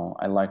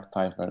 I like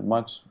Thai very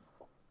much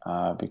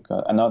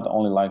because I not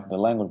only like the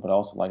language, but I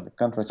also like the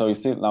country. So you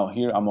see, now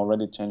here I'm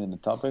already changing the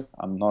topic.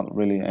 I'm not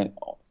really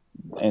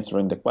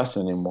answering the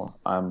question anymore.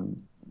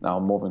 I'm now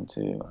moving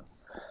to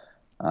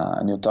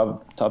a new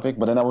topic,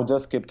 but then I will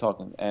just keep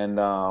talking. And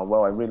I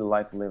really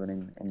like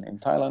living in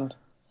Thailand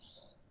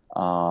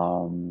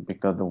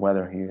because the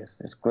weather here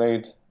is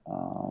great.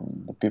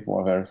 The people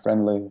are very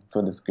friendly.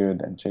 Food is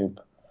good and cheap.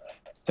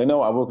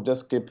 So I will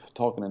just keep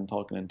talking and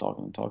talking and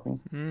talking and talking.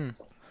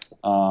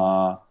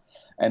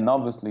 And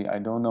obviously, I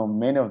don't know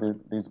many of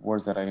these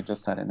words that I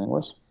just said in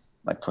English.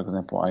 Like, for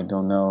example, I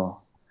don't know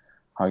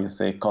how you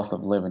say cost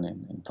of living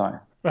in Thai.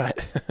 Right.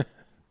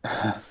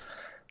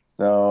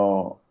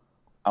 So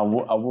I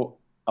will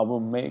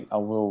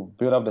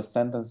build up the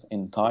sentence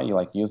in Thai,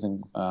 like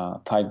using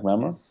Thai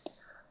grammar.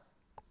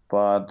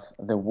 But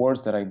the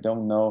words that I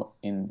don't know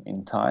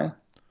in Thai,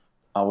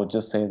 I will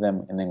just say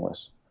them in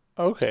English.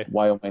 Okay.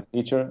 While my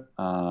teacher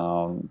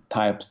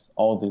types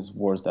all these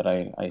words that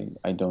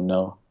I don't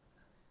know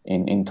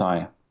in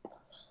Thai.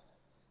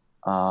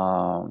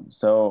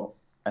 So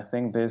I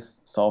think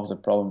this solves the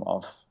problem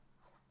of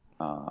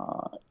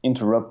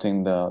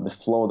interrupting the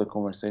flow of the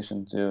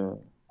conversation to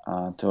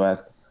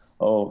ask,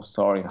 oh,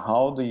 sorry,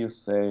 how do you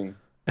say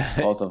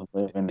cost of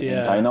living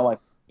in Thai?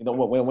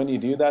 When you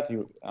do that,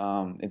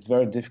 it's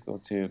very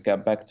difficult to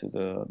get back to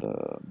the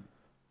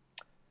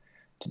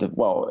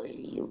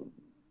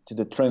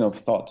train of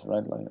thought,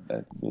 right? Like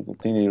the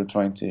thing that you're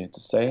trying to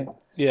say.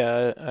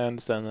 Yeah, I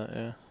understand that.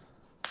 Yeah.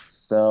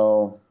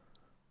 So,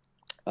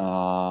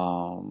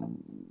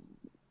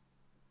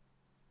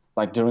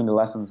 like during the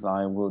lessons,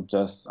 I will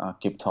just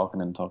keep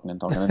talking and talking and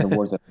talking, and the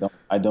words that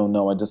I don't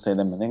know, I just say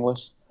them in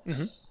English.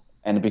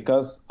 And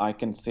because I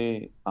can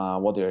see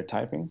what they're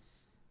typing,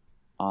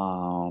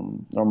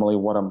 normally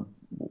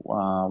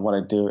what I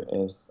do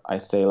is I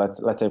say,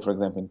 let's say for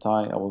example in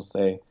Thai, I will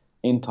say,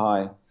 in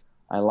Thai,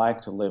 I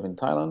like to live in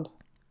Thailand.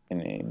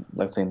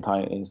 Let's say in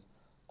Thai is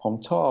ผม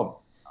ชอ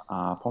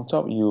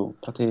บอยู่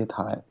ประเทศไท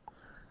ย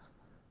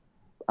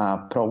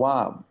เพราะว่า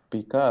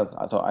because,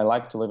 so I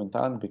like to live in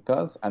Thailand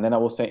because, and then I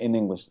will say in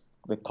English,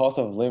 the cost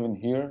of living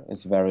here is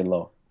very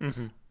low.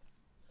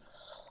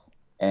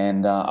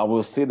 and I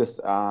will see this,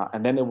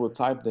 and then it will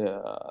type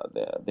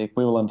the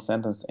equivalent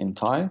sentence in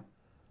Thai.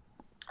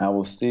 I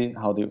will see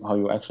how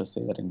you actually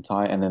say that in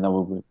Thai, and then I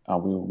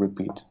will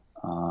repeat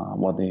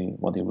what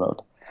they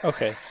wrote.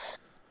 Okay.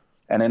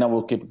 And then I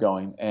will keep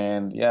going.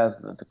 And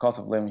yes, the cost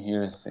of living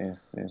here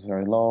is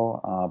very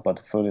low, but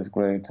food is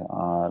great.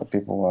 The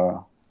people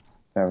are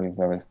very,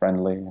 very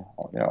friendly.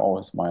 They're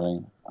always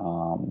smiling.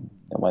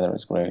 The weather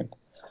is great,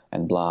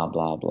 and blah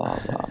blah blah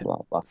blah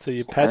blah blah. So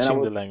you're And then I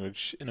patching the will,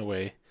 language in a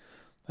way,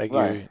 like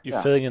right, you're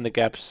yeah, filling in the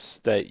gaps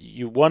that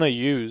you want to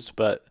use,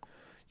 but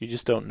you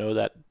just don't know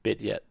that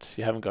bit yet.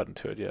 You haven't gotten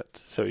to it yet.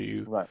 So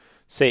you right,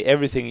 say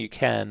everything you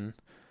can,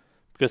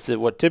 because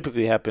what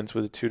typically happens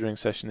with a tutoring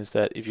session is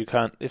that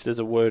if there's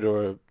a word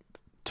or a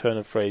turn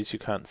of phrase you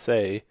can't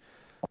say,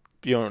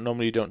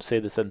 normally you don't say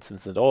the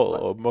sentence at all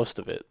right, or most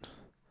of it.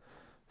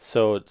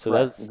 So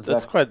right, that's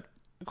exactly.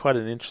 quite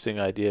an interesting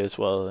idea as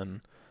well,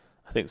 and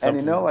I think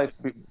And something. like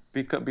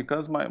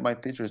because my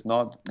teacher is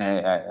not.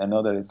 I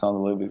know that it sounds a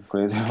little bit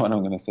crazy what I'm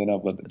going to say now,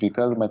 but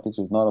because my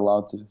teacher is not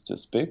allowed to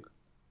speak,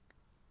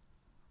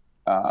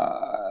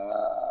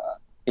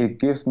 it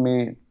gives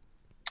me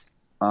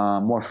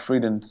more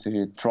freedom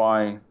to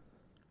try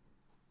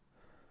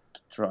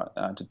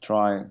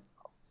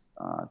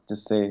to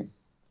say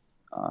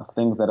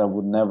things that I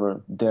would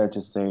never dare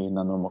to say in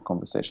a normal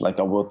conversation. Like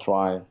I will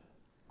try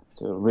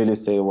to really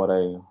say what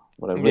I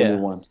really Yeah,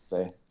 want to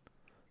say.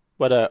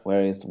 but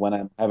Whereas when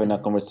I'm having a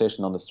mhm.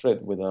 conversation on the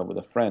street with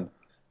a friend,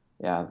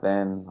 yeah,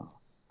 then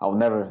I will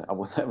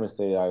never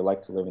say I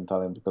like to live in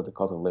Thailand because the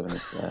cost of living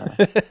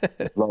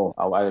is low.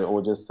 I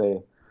will just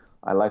say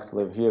I like to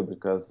live here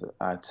because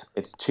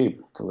it's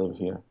cheap to live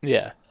here.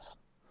 Yeah,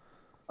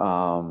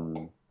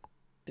 Um,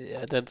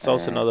 yeah, that's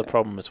also and, another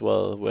problem as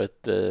well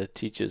with the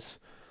teachers.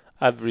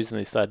 I've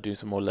recently started doing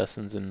some more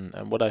lessons, and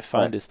what I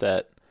right. find is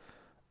that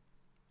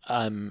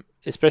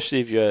especially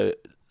if you're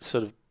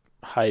sort of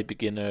high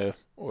beginner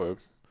or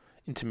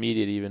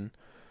intermediate even,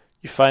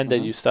 you find that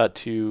Mm-hmm. you start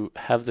to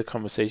have the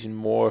conversation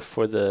more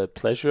for the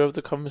pleasure of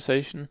the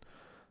conversation.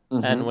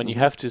 And Mm-hmm. when you Mm-hmm.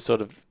 have to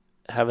sort of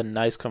have a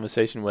nice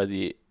conversation where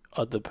the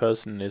other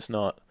person is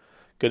not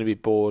going to be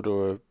bored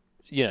or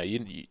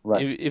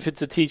Right. if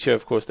it's a teacher,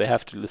 of course they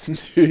have to listen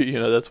to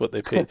you. That's what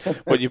they pay,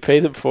 what you pay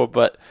them for.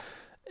 But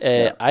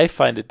Yeah. I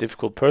find it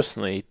difficult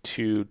personally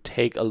to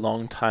take a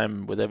long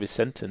time with every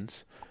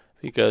sentence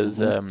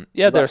because Mm-hmm.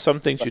 yeah, there are Right. some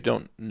things Right. you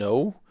don't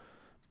know,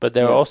 but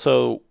there are Yes.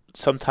 also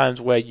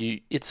sometimes where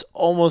it's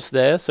almost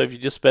there. So if you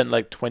just spend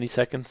like 20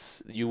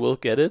 seconds, you will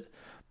get it.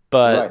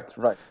 But Right.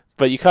 Right.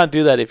 you can't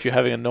do that if you're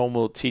having a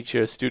normal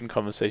teacher student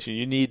conversation.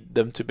 You need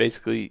them to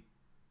basically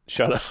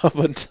shut up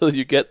until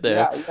you get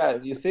there. Yeah. Yeah.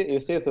 You see.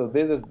 So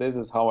this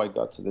is how I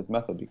got to this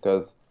method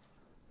because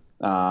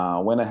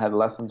when I had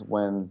lessons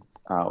in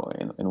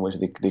which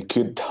they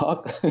could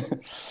talk,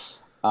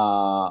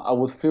 I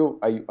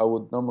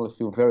would normally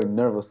feel very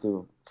nervous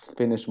to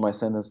finish my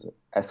sentence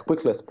as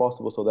quickly as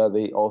possible so that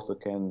they also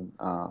can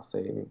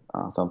say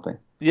something.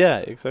 Yeah,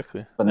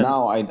 exactly. But And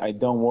now I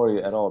don't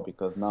worry at all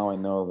because now I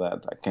know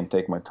that I can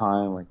take my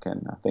time. I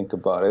can think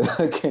about it.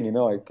 I can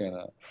I can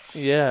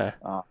yeah.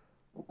 uh,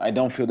 I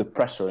don't feel the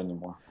pressure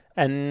anymore.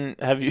 And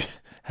have you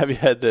have you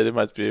had that? It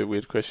might be a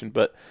weird question,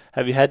 but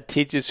have you had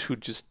teachers who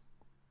just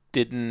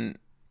didn't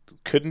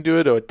couldn't do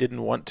it or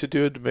didn't want to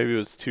do it? Maybe it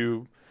was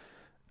too.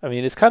 I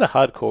mean, it's kind of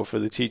hardcore for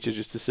the teacher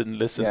just to sit and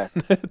listen. Yes,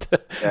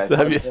 yeah, So it's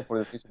have you hardcore for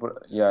the teacher,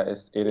 but yeah,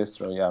 it is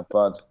true. Yeah,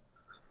 but.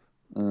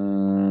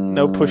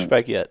 no Mm,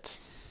 pushback yet?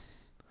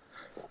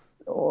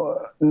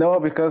 no,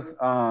 because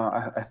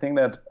I think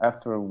that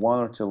after one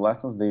or two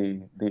lessons,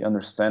 they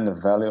understand the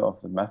value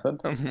of the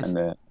method, Mhm. and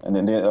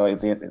then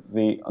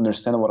they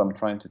understand what I'm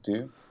trying to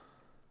do.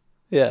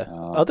 Yeah,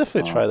 Uh, I'll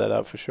definitely uh, try that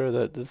out for sure.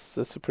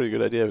 That's a pretty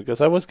good idea because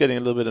I was getting a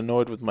little bit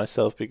annoyed with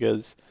myself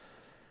because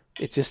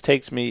it just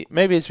takes me.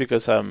 Maybe it's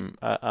because I'm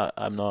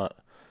not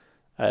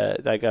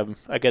like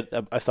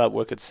I start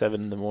work at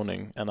 7 in the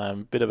morning and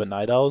I'm a bit of a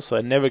night owl, so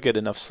I never get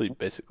enough sleep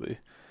basically.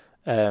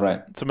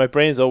 right. So my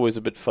brain is always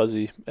a bit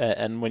fuzzy,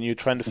 and when you're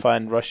trying to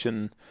find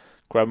Russian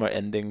grammar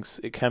endings,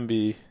 it can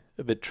be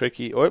a bit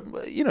tricky. Or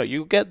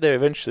you get there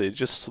eventually. It's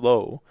just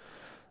slow.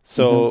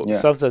 So Yeah.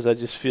 sometimes I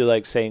just feel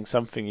like saying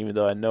something, even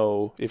though I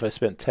know if I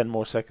spent 10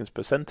 more seconds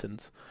per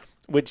sentence,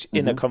 which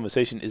in a hmm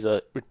conversation is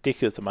a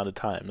ridiculous amount of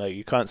time. Like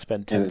you can't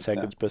spend It 10 is.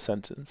 Yeah. seconds per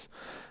sentence.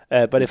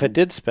 But if I hmm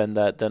did spend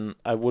that, then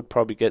I would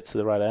probably get to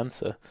the right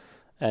answer,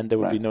 and there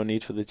would be Right. no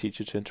need for the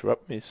teacher to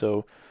interrupt me.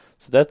 So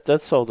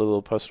that solved a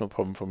little personal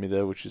problem for me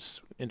there, which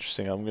is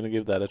interesting. I'm gonna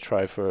give that a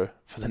try for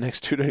the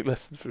next tutoring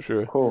lessons for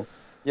sure. Cool.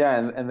 Yeah,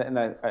 and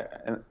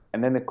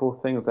then the cool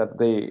thing is that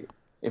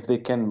if they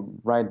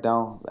can write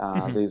down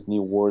Hmm. these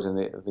new words and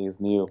these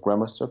new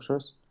grammar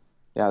structures,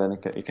 yeah, then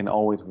you can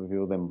always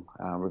review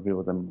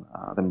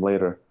them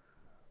later,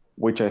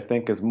 which I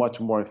think is much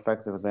more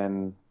effective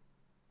than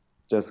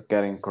just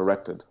getting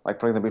corrected. Like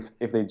for example,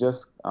 if they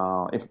just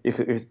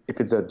if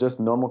it's a just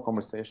normal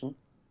conversation,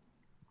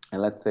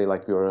 and let's say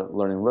like you're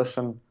learning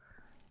Russian,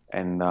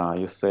 and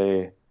you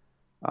say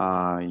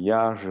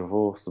 "Я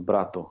живу с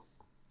братом,"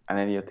 and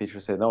then your teacher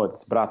said, no,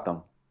 it's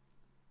bratam.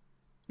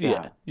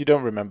 Yeah, you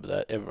don't remember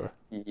that ever.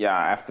 Yeah,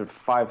 after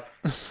 5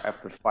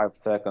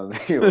 seconds,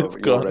 It's you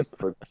gone. already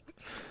forgot.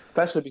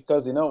 Especially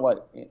because you know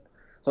what.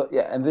 So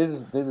yeah, and this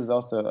is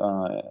also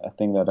a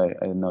thing that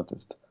I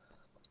noticed.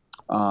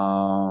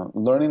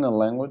 Learning a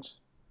language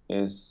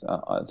is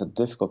it's a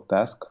difficult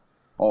task.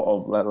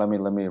 Or let me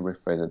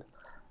rephrase it.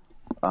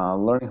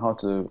 Learning how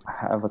to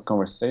have a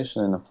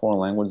conversation in a foreign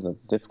language is a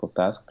difficult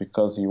task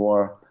because you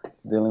are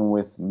dealing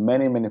with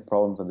many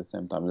problems at the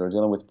same time. You're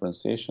dealing with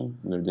pronunciation.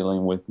 You're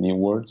dealing with new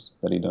words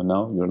that you don't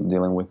know. You're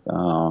dealing with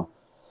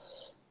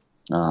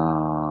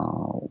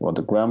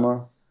the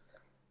grammar,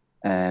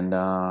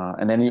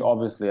 and then you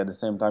obviously at the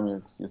same time you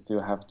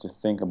still have to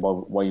think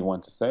about what you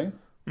want to say,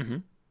 Hmm.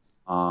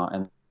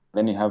 and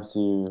then you have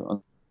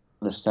to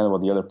understand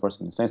what the other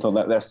person is saying. So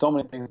there's so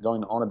many things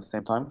going on at the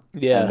same time,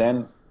 and Yeah.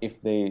 then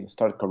if they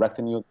start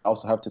correcting you, you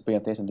also have to pay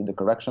attention to the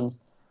corrections,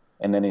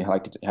 and then you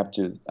have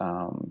to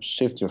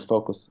shift your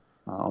focus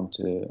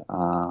onto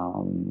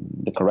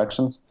the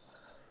corrections,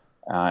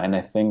 and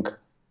I think.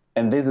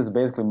 And this is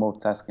basically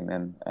multitasking,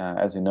 and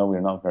as you know, we're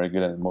not very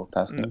good at No.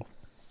 multitasking.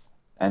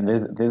 And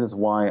this is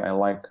why I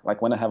like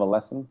when I have a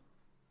lesson.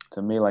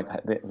 To me, like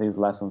these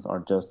lessons are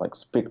just like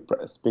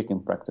speaking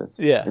practice.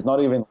 Yeah. It's not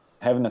even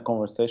having a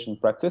conversation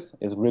practice.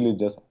 It's really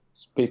just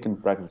speaking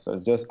practice. So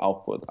it's just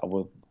output. I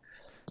would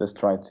just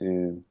try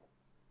to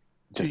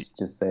Do you,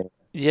 just say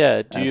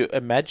yeah, as do you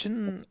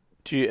imagine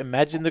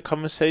the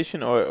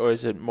conversation, or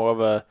is it more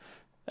of a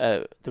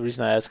the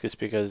reason I ask is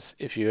because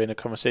if you're in a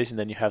conversation,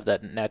 then you have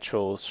that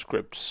natural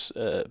scripts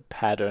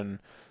pattern,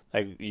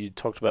 like you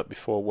talked about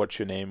before. What's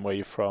your name? Where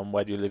you from?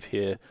 Why do you live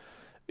here?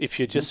 If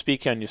you're just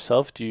speaking on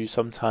yourself, do you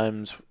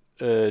sometimes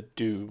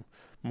do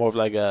more of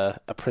like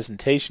a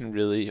presentation,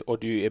 really, or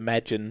do you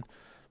imagine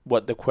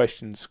what the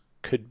questions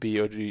could be,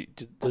 or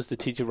does the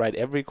teacher write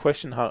every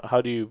question? How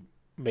do you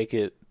make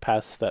it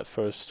past that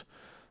first?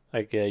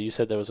 Like you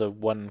said, there was a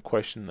one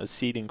question, a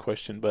seeding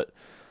question, but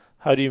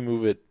how do you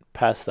move it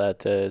past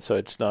that so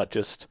it's not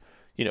just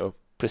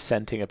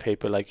presenting a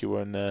paper like you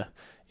were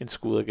in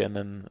school again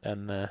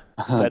and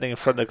standing in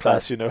front of the right.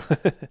 class, you know?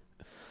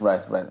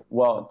 Right.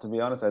 Well, to be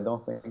honest, I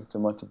don't think too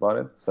much about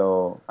it.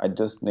 So I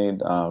just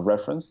need a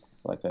reference.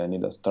 Like I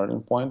need a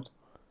starting point.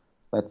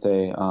 Let's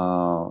say,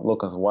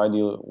 Lucas, why do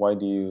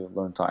you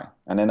learn Thai?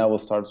 And then I will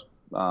start.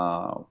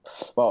 Well,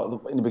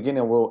 in the beginning,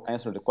 I will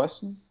answer the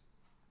question,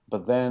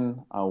 but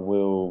then I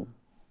will,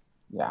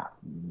 yeah,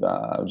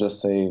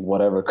 just say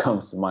whatever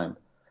comes to mind.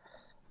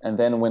 And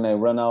then when I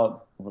run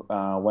out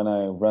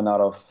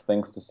of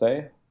things to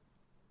say,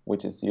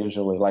 which is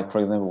usually like, for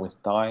example,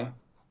 with Thai,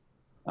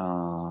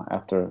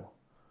 after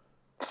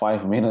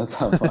 5 minutes,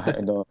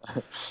 I don't,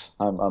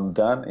 I'm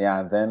done.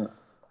 Yeah, then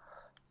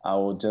I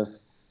will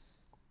just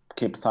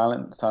keep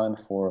silent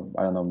for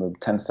I don't know, maybe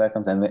 10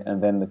 seconds, and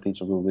then the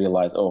teacher will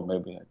realize, oh,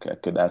 maybe I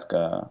could ask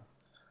the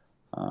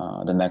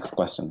next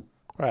question.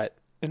 Right.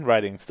 In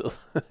writing still.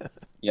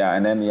 Yeah,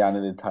 and then they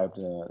type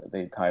the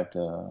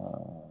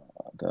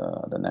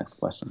next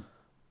question.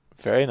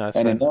 Very nice,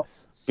 And very you know,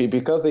 nice.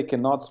 because they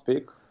cannot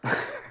speak,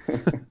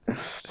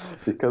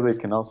 because they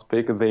cannot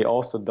speak, they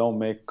also don't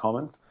make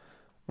comments.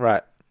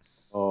 Right.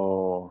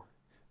 So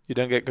You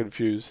don't get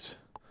confused.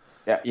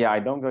 yeah, I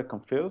don't get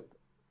confused,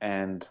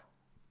 and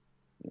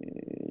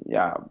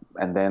yeah,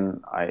 and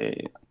then I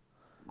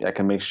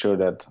can make sure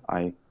that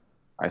I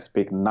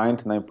speak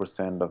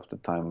 99% of the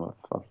time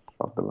of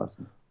the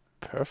lesson.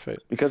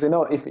 Perfect. Because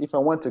if I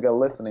want to get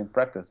listening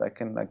practice, I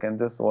can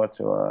just watch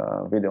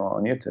a video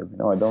on YouTube.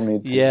 I don't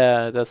need to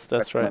Yeah, that's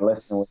practice my right.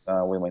 lesson with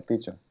my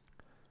teacher.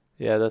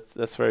 Yeah,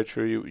 that's very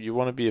true. You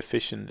want to be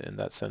efficient in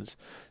that sense.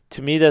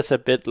 To me, that's a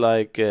bit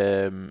like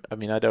I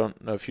mean, I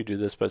don't know if you do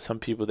this, but some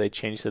people they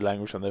change the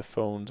language on their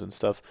phones and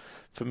stuff.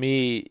 For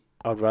me,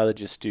 I'd rather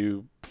just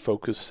do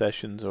focus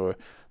sessions or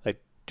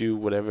like do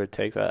whatever it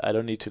takes. I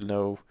don't need to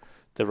know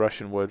the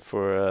Russian word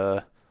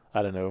for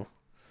I don't know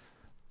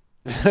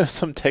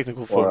some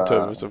technical Or phone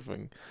term or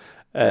something.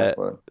 yeah, Uh,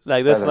 for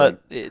like feathering.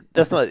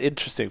 that's not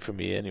interesting for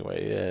me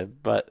anyway.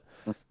 But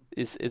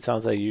it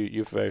sounds like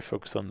you're very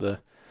focused on the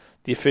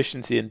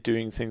efficiency and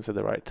doing things at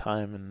the right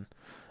time,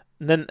 and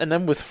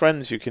then with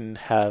friends you can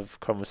have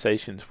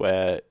conversations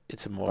where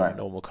it's a more Right,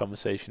 normal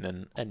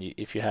conversation, and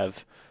if you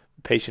have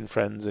patient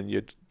friends and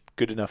you're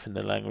good enough in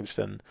the language,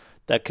 then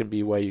that can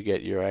be where you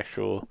get your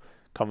actual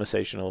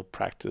conversational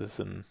practice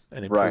and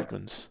right,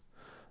 improvements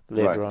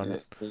right. later on.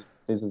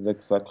 This is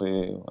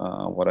exactly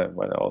what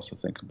I also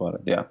think about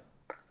it. Yeah.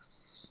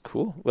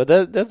 Cool. Well,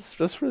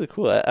 that's really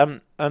cool.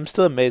 I'm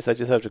still amazed. I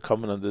just have to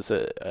comment on this.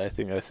 I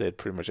think I say it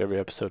pretty much every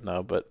episode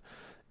now, but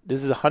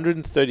this is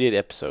 138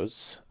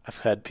 episodes. I've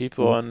had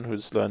people Mhm. on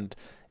who's learned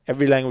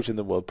every language in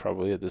the world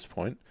probably at this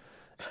point,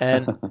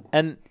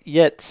 and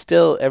yet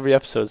still every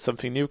episode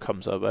something new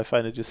comes up. I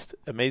find it just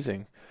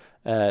amazing.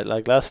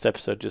 Like last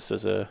episode, just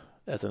as a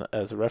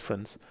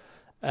reference,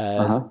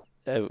 as Uh-huh.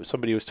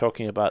 somebody was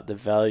talking about the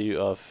value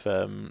of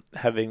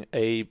having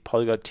a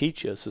polyglot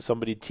teacher, so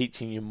somebody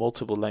teaching you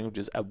multiple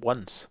languages at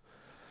once.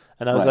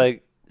 And I was Right.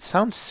 like,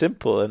 sounds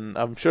simple, and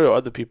I'm sure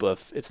other people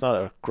have. It's not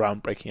a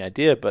groundbreaking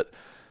idea, but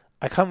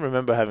I can't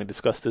remember having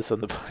discussed this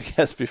on the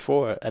podcast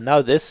before. And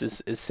now this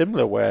is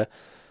similar, where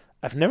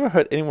I've never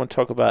heard anyone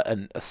talk about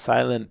a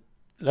silent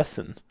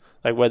lesson,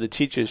 like where the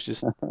teacher is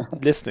just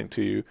listening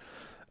to you.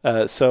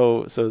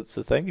 So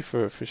thank you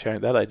for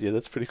sharing that idea.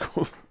 That's pretty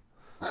cool.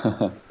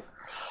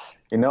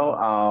 You know,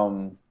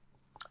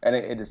 and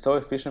it is so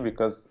efficient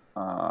because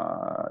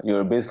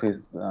you're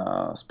basically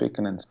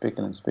speaking and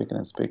speaking and speaking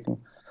and speaking.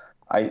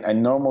 I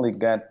normally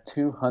get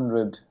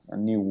 200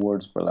 new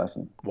words per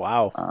lesson.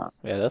 Wow.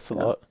 Yeah, that's a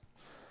lot.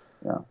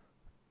 Yeah.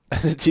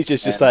 And the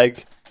teacher's just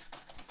like...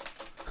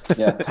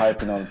 Yeah,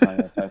 typing all the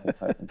time. Yeah,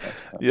 typing.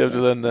 You have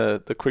to learn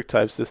the quick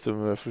type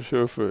system for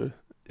sure if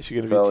you're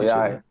going to be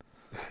teaching.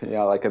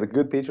 Yeah, like a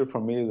good teacher for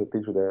me is a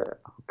teacher that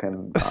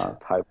can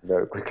type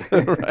very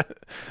quickly. Right.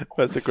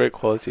 That's a great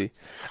quality.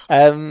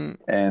 And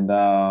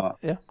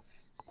yeah.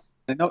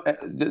 You know,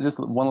 just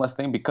one last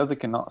thing, because they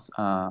cannot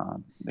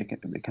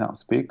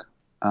speak.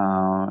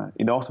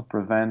 It also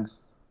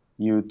prevents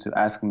you to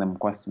asking them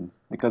questions,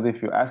 because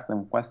if you ask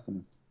them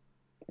questions,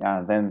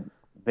 then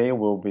they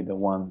will be the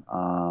one.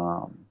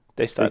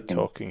 They start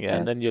talking,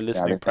 and then you're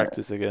listening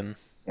practice again.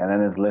 Yeah,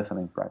 then it's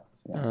listening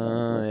practice.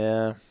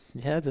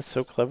 Yeah, that's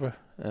so clever.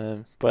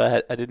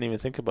 But I didn't even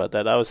think about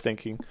that. I was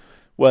thinking,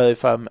 well,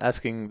 if I'm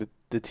asking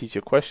the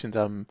teacher questions,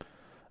 I'm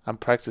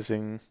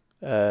practicing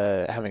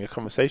having a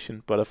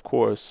conversation. But of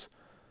course,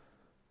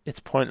 it's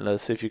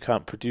pointless if you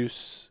can't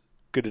produce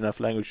good enough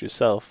language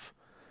yourself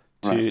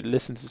to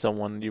listen to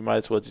someone. You might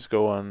as well just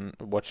go on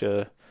watch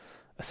a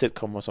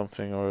sitcom or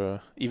something,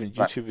 or even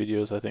YouTube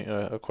videos. I think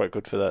are quite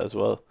good for that as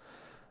well.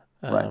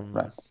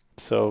 Right.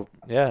 So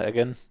yeah,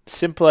 again,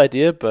 simple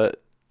idea,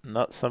 but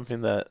not something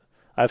that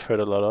I've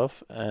heard a lot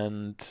of.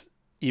 And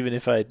even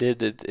if I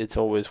did, it's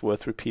always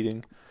worth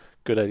repeating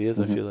good ideas.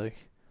 I feel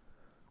like.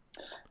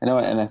 And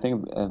I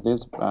think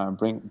this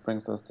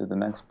brings us to the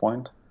next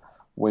point,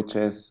 which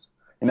is,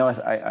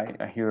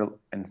 I hear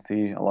and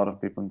see a lot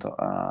of people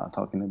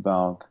talking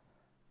about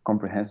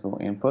comprehensible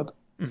input.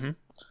 Mm-hmm.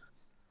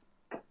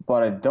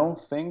 But I don't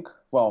think,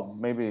 well,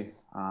 maybe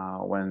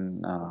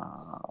when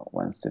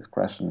Steve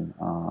Krashen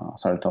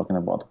started talking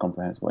about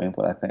comprehensible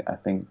input, I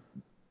think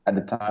at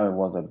the time it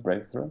was a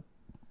breakthrough.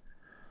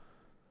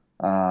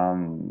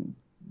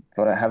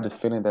 But I have the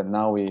feeling that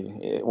now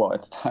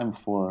it's time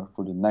for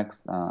the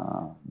next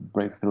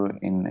breakthrough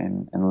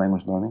in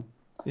language learning.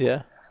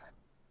 Yeah.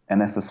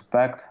 And I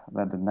suspect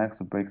that the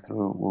next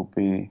breakthrough will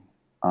be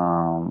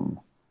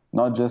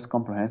not just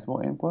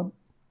comprehensible input,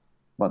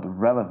 but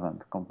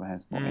relevant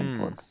comprehensible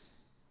input.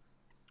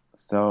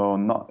 So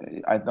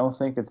I don't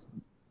think it's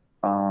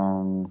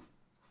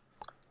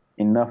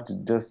enough to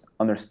just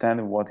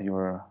understand what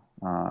you're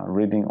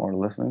reading or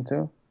listening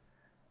to.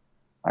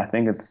 I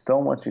think it's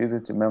so much easier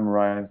to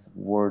memorize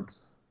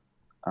words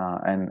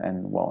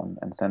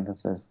and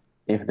sentences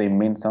if they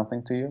mean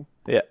something to you.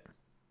 Yeah.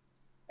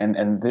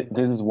 And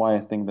this is why I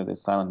think that the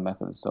silent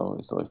method is so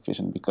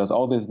efficient, because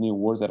all these new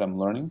words that I'm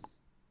learning,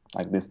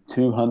 like this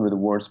 200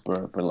 words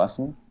per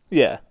lesson.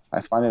 Yeah.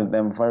 I find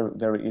them very,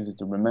 very easy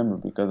to remember,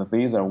 because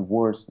these are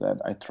words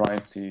that I try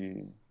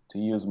to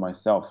use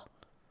myself,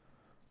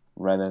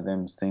 rather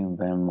than seeing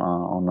them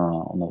on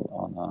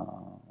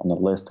a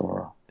list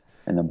or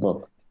in a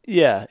book.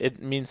 Yeah,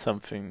 it means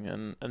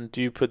something. And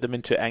do you put them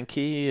into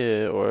Anki,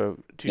 or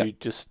do you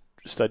just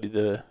study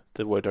the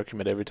Word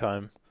document every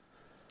time?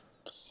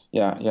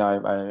 Yeah.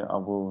 I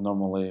will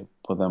normally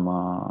put them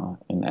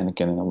in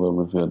Anki, and I will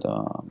review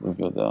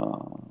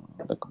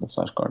the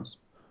flashcards.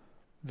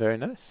 Very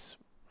nice.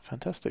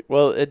 Fantastic.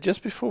 Well,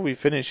 just before we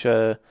finish,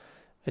 I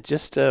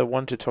just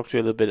want to talk to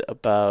you a little bit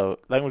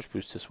about Language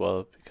Boost as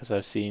well, because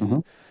I've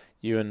seen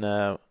you and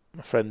my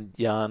friend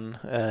Jan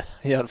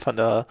van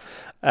der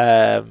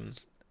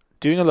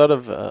doing a lot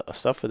of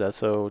stuff with that.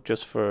 So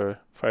just for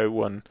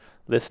everyone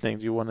listening,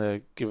 do you want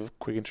to give a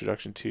quick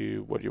introduction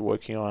to what you're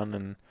working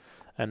on,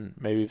 and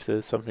maybe if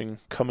there's something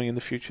coming in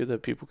the future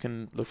that people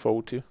can look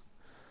forward to?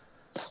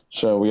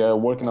 Sure. We are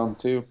working on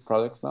 2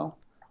 projects now.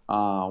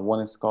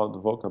 One is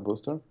called Vocab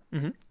Booster.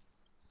 Mm-hmm.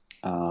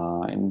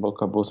 In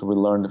Vocab Booster, we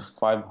learned the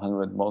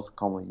 500 most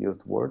commonly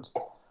used words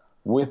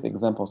with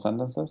example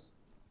sentences.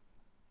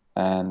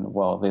 And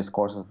these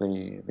courses,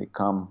 they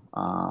come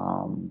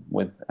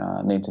with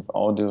native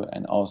audio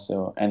and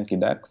also Anki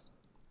decks.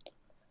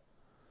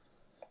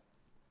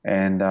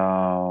 And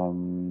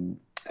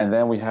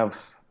then we have,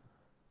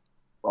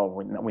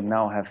 we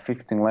now have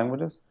 15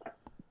 languages.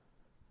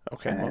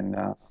 Okay. And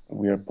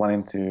we are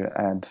planning to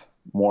add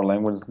more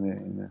languages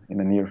in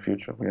the near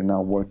future. We are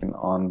now working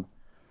on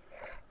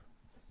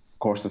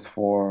courses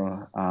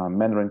for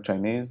Mandarin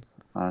Chinese,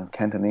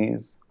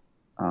 Cantonese,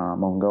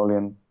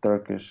 Mongolian,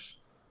 Turkish,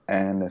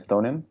 and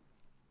Estonian,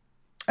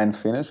 and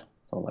Finnish.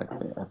 So I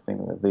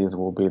think that these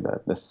will be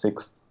the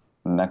 6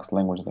 next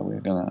languages that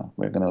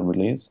we're gonna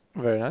release.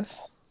 Very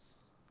nice.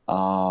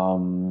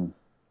 And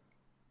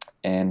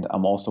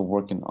I'm also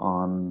working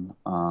on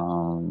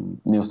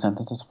new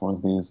sentences for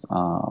these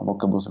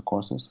Vocab Booster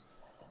courses.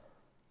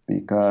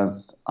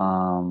 because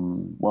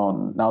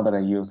well, now that I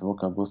use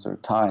Vocab Booster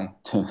Thai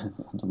to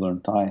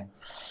learn Thai,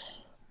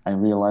 I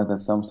realized that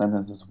some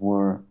sentences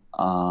were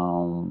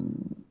a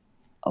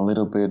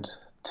little bit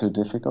too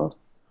difficult.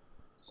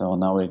 So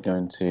now we're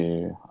going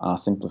to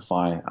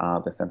simplify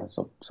the sentence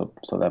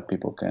so that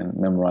people can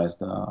memorize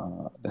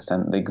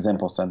the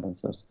example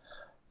sentences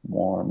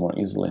more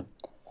easily.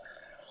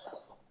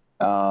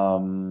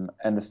 And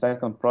the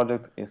second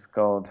project is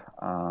called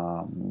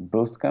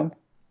Boost Camp.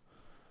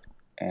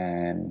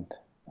 And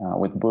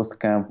with Boost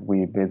Camp,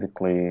 we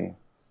basically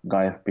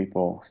guide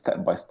people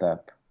step by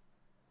step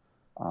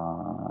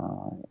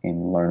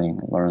in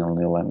learning a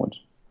new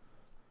language.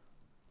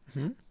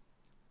 Mm-hmm.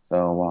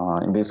 So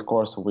in this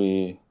course,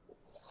 we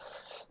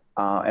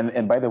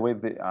and by the way,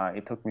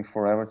 it took me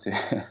forever to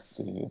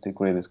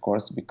create this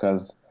course,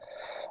 because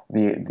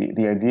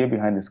the idea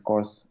behind this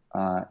course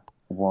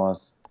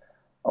was,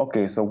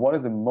 okay, so what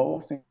is the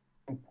most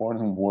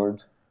important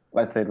word?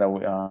 Let's say that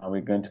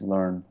we're going to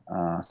learn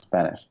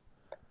Spanish,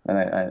 and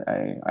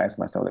I asked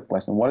myself the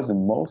question: what is the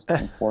most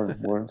important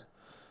word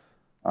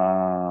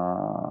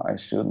I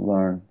should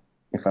learn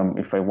if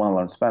I want to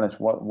learn Spanish?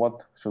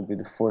 What should be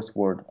the first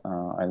word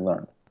I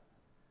learn?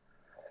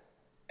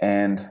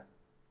 And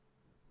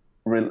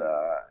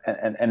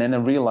then I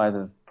realized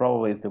that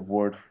probably it's the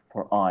word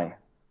for I.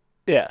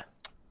 Yeah.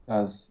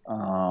 Because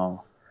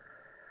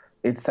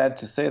it's sad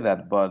to say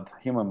that, but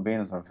human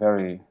beings are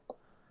very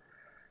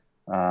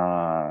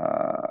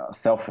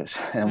selfish,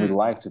 and we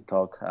like to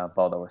talk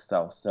about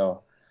ourselves.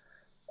 So,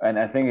 and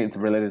I think it's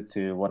related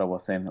to what I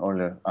was saying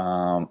earlier.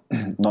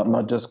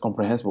 Not just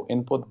comprehensible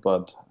input,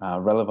 but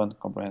relevant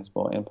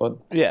comprehensible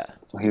input. Yeah.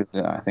 So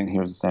I think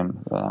here's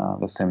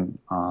the same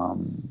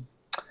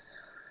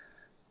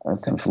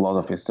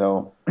philosophy.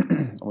 So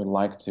we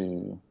like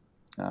to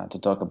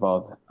talk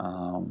about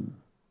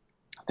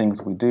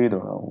things we did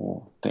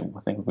or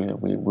think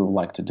we would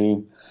like to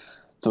do.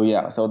 So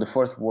yeah, so the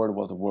first word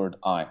was the word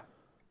I.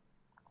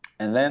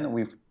 And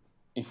then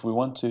if we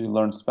want to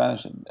learn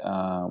Spanish,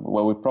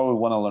 well, we probably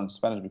want to learn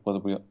Spanish because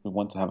we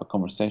want to have a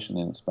conversation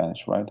in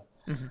Spanish, right?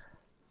 Mm-hmm.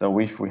 So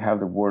if we have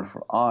the word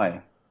for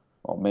I,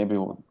 well, maybe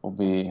it would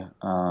be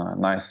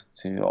nice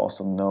to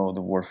also know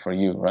the word for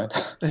you, right?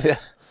 Yeah.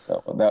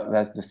 So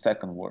that's the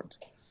second word.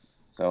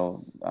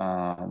 So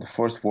the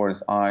first word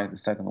is I, the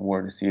second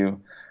word is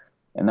you,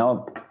 and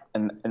now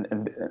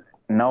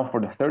now for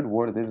the third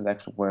word, this is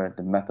actually where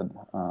the method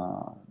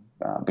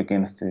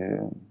begins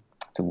to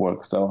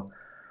work. So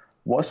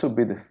what should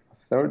be the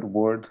third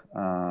word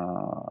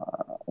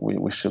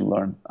we should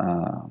learn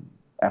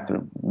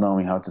after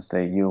knowing how to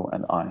say you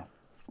and I?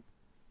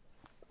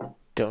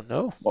 Don't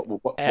know. What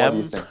do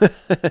you think?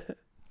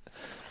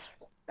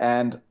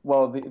 And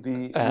well,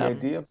 the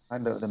idea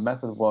behind the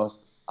method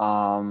was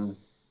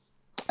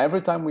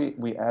every time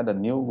we add a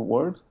new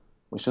word,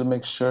 we should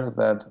make sure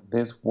that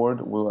this word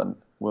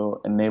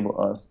will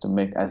enable us to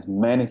make as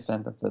many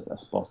sentences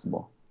as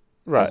possible,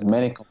 Right. as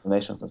many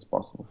combinations as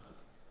possible.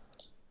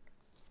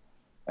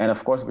 And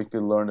of course, we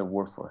could learn the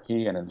word for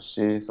he and then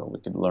she, so we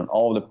could learn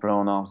all the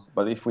pronouns.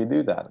 But if we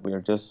do that, we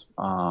are just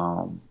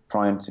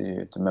trying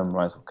to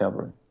memorize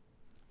vocabulary,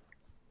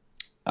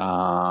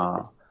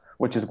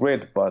 which is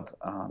great, but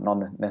not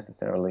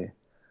necessarily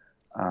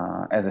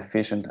as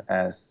efficient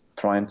as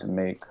trying to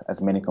make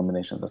as many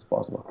combinations as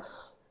possible.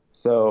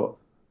 So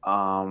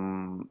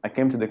I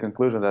came to the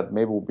conclusion that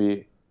maybe it would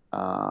be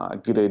a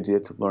good idea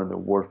to learn the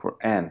word for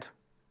and.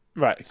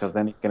 Right. Because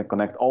then you can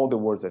connect all the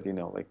words that you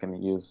know. Like,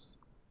 can use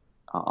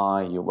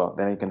I, you, well,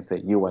 then you can say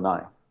you and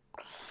I.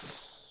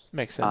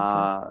 Makes sense.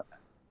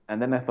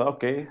 And then I thought,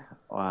 okay,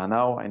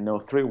 now I know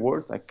 3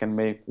 words. I can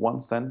make one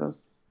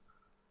sentence.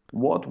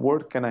 What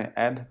word can I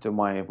add to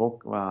my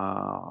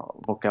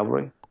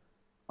vocabulary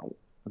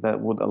that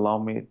would allow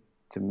me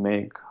to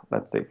make,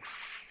 let's say,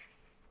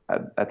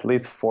 at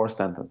least 4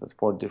 sentences,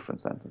 4 different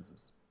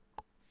sentences?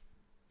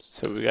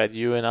 So we got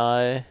you and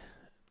I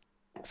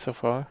so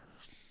far.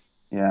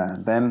 Yeah,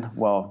 then,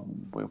 well,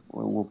 we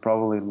will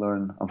probably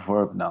learn a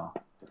verb now.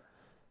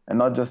 And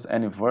not just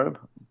any verb,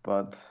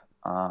 but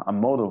a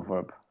modal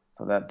verb.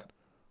 So that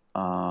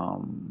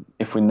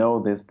if we know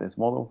this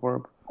modal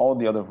verb, all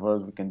the other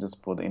verbs we can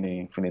just put in the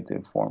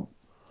infinitive form.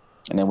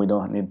 And then we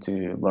don't need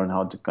to learn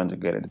how to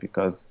conjugate it,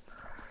 because,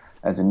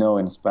 as you know,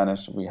 in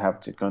Spanish, we have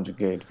to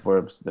conjugate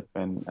verbs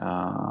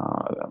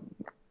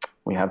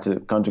we have to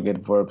conjugate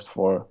verbs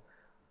for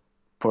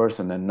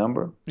person and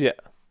number. Yeah.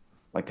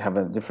 Like have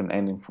a different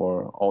ending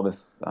for all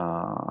this,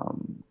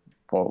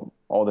 for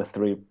all the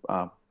 3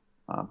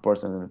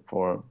 persons,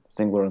 for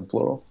singular and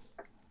plural.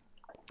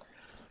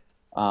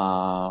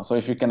 So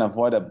if you can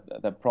avoid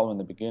that problem in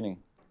the beginning,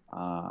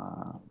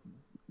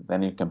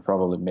 then you can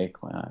probably make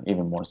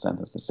even more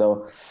sentences.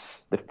 So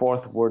the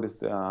 4th word is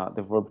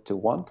the verb to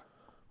want.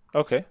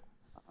 Okay.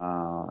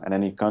 And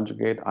then you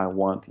conjugate I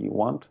want, you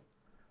want.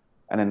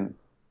 And then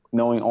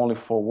knowing only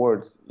 4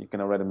 words, you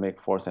can already make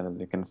 4 sentences.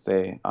 You can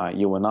say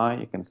you and I,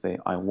 you can say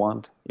I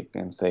want, you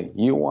can say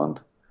you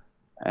want,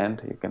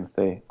 and you can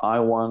say I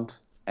want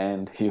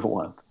and you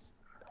want.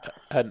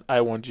 And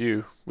I want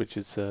you, which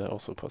is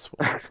also possible.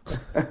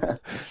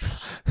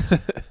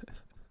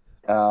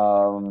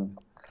 Um,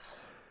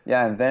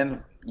 yeah, and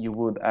then you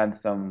would add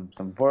some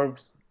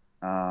verbs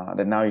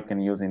that now you can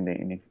use in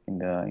the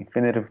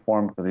infinitive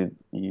form because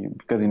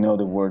you know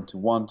the word to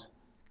want.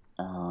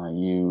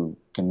 You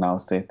can now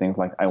say things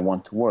like I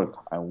want to work,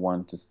 I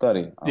want to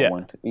study, I Yeah.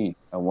 want to eat,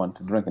 I want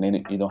to drink, and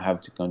then you don't have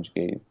to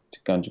conjugate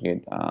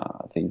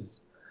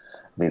these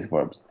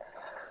verbs.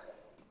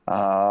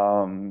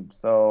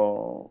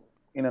 So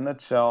in a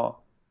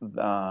nutshell,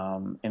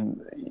 in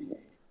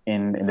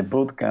the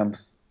boot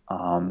camps,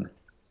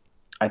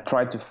 I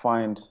tried to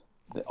find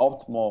the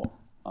optimal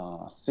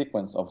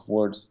sequence of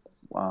words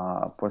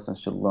a person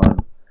should learn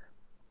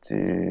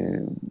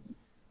to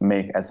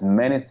make as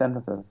many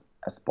sentences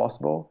as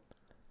possible,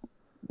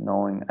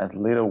 knowing as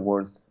little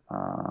words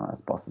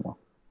as possible.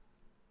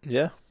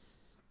 Yeah.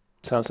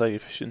 Sounds like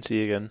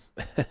efficiency again.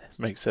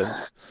 Makes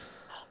sense.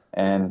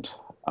 And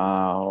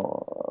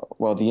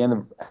well, the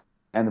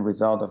end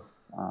result of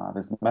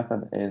this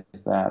method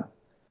is that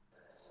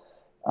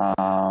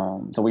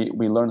so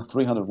we learn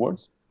 300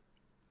 words,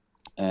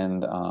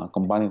 and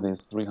combining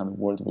these 300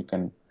 words, we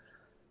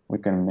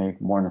can make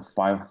more than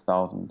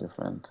 5,000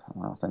 different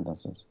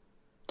sentences.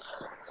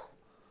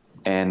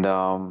 And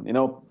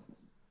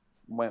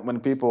when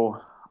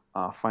people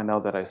find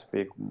out that I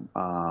speak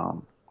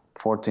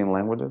 14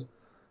 languages,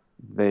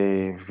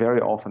 they very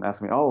often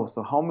ask me, "Oh,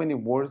 so how many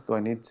words do I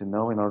need to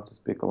know in order to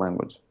speak a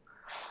language?"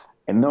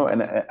 And no,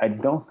 and I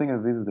don't think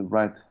that this is the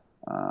right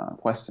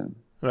question.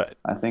 Right.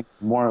 I think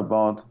it's more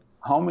about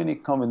how many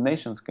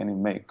combinations can you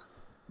make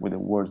with the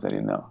words that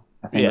you know.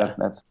 I think Yeah.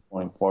 that's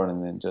more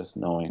important than just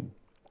knowing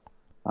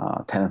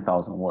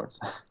 10,000 words.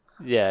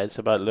 Yeah, it's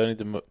about learning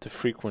the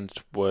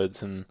frequent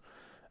words and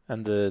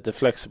the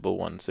flexible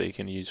ones that you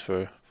can use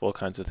for all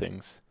kinds of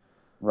things.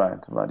 Right,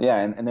 right. Yeah,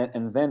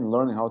 and then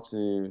learning how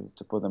to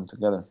put them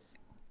together.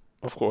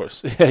 Of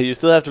course. Yeah, you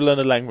still have to learn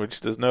a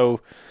language. There's no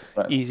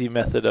Right, easy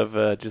method of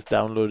just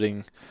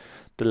downloading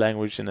the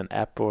language in an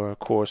app or a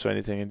course or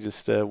anything and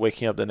just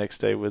waking up the next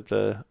day with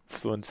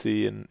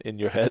fluency in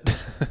your head.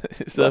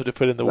 You still have right. to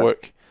put in the Exactly.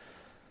 work,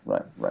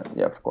 Right, right.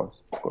 Yeah, of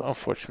course, of course.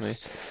 unfortunately.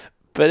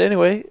 But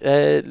anyway,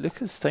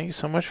 Lucas, thank you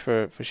so much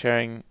for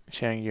sharing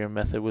your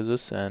method with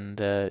us and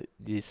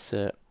these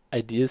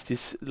ideas.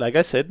 These, like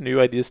I said, new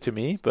ideas to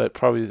me, but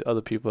probably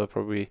other people have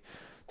probably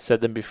said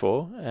them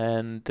before.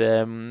 And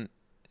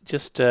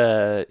just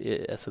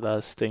as a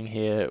last thing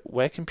here,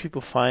 where can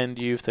people find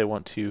you if they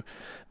want to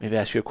maybe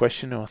ask you a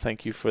question or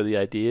thank you for the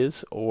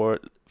ideas or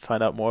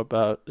find out more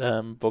about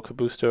Vocab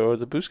Booster or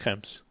the Boost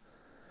Camps?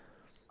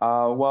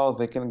 Well,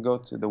 they can go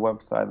to the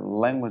website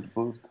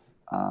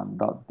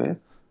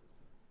languageboost.biz,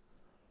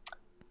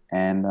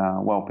 and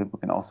well, people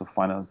can also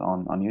find us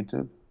on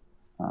YouTube.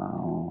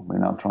 We're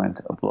now trying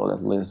to upload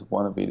at least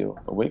one video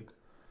a week.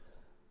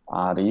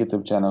 The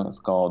YouTube channel is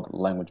called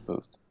Language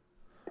Boost.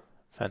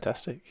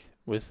 Fantastic.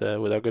 With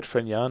our good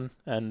friend Jan,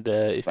 and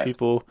if Right.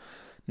 people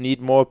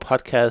need more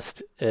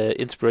podcast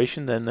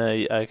inspiration, then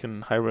I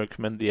can highly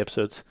recommend the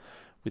episodes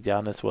with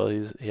Jan as well.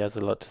 He has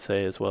a lot to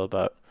say as well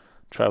about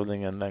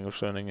traveling and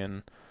language learning,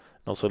 and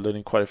also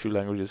learning quite a few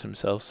languages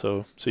himself.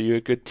 So you're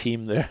a good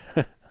team there.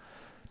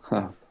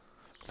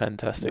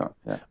 Fantastic. Yeah,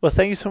 yeah. Well,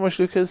 thank you so much,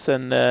 Lucas,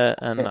 and I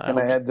Can I hope.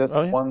 add just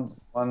Oh yeah,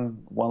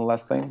 one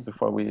last thing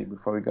before we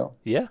go?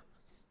 yeah.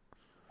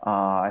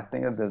 I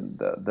think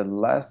that the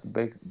last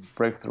big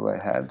breakthrough I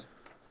had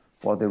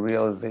was the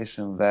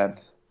realization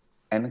that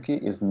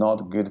Anki is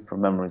not good for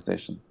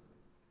memorization.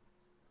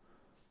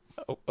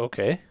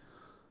 Okay.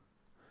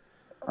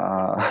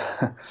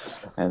 Uh,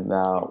 and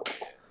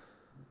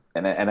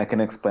and I can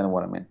explain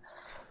what I mean.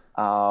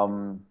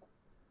 Um,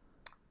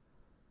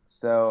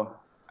 so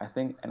I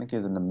think Anki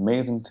is an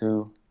amazing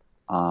tool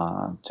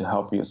to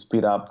help you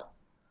speed up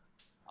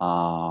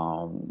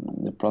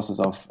the process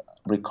of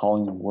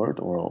recalling a word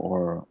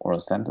or a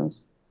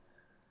sentence.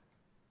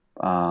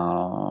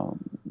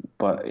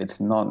 But it's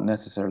not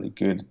necessarily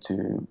good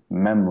to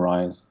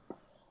memorize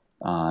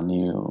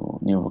new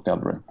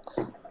vocabulary.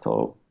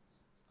 So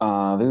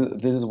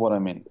this is what I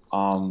mean.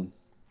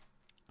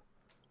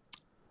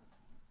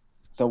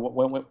 So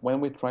when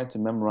we try to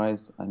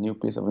memorize a new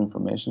piece of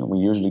information, we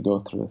usually go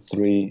through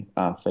three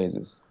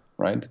phases,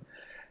 right?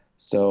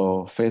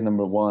 So phase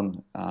number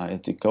one is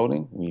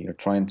decoding. We are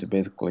trying to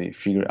basically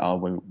figure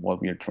out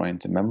what we are trying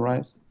to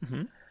memorize.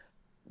 Mm-hmm.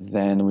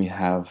 Then we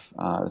have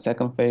the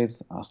second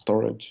phase,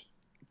 storage.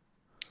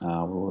 We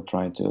will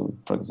try to,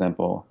 for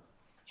example,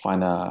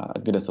 find a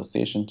good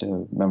association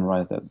to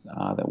memorize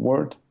that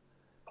word.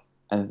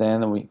 And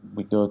then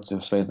we go to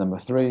phase number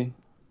three,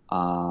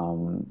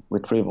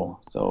 retrieval.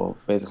 So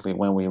basically,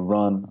 when we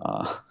run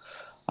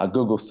a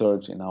Google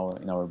search in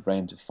our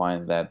brain to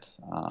find that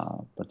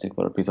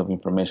particular piece of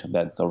information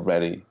that's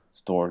already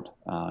stored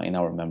in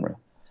our memory.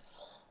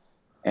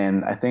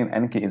 And I think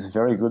Anki is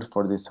very good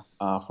for this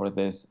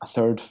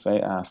third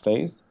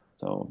phase.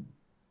 So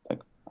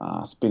like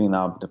speeding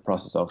up the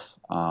process of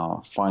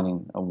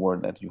finding a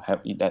word that you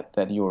have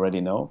that you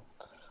already know.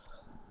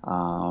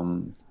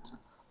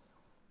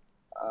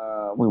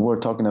 we were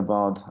talking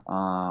about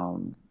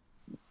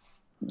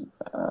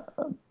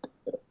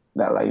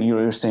that, like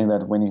you're saying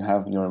that when you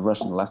have your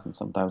Russian lesson,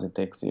 sometimes it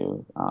takes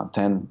you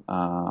 10,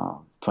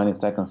 20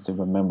 seconds to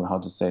remember how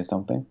to say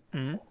something.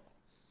 Mm-hmm.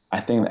 I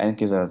think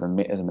Anki is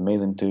an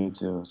amazing tool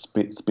to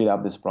speed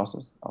up this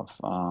process of.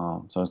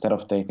 So instead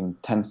of taking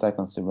 10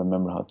 seconds to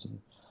remember how to,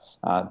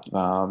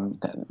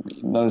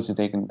 in order to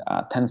take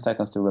 10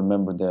 seconds to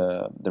remember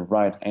the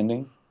right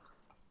ending,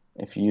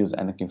 if you use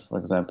Anki, for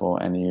example,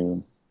 and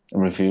you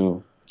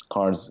review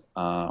cards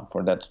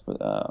for that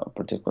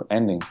particular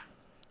ending,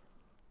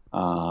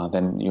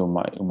 then you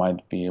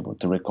might be able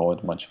to recall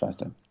it much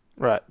faster.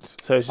 Right.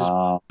 So it's just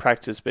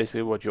practice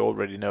basically what you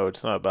already know.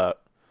 It's not about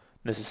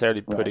necessarily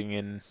Right. putting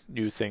in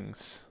new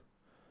things.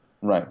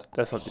 Right.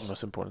 That's not the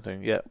most important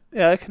thing. Yeah.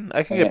 Yeah, I can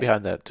get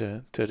behind that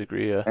to a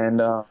degree. Yeah.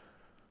 And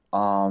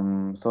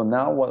so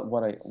now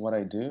what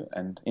I do,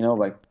 and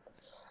like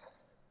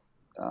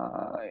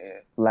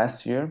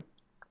last year,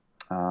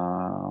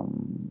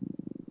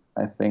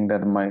 I think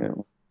that my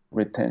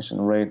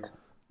retention rate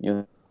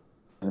using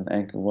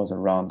Anchor was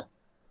around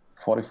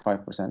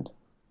 45%.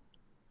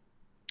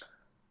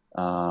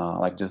 I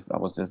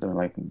was just doing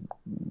like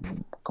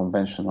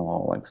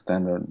conventional, like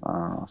standard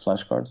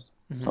flashcards.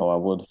 Mm-hmm. So I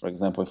would, for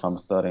example, if I'm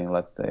studying,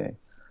 let's say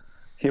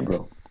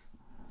Hebrew,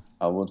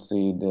 I would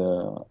see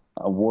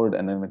a word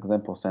and an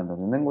example sentence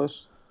in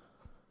English,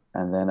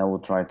 and then I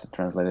would try to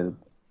translate it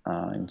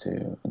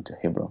into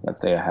Hebrew. Let's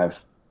say I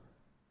have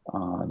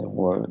the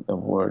word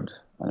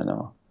I don't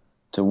know,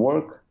 to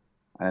work,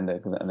 and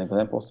an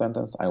example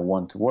sentence, I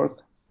want to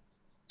work,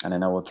 and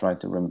then I will try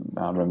to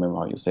remember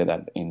how you say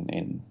that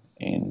in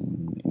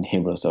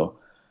Hebrew. So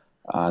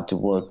to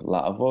work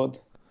la'avod,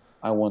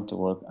 I want to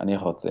work, ani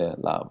רוצה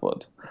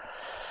la'avod.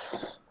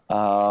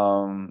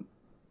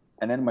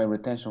 And then my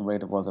retention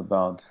rate was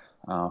about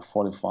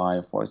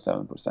 45,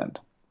 47%.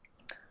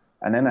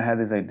 And then I had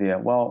this idea,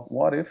 well,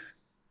 what if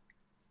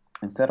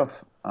instead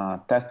of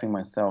testing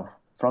myself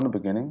from the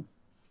beginning,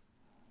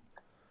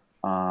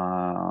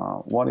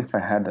 what if I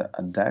had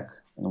a deck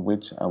in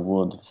which I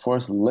would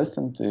first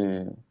listen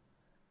to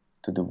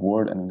the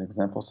word and an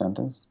example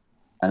sentence,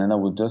 and then I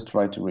would just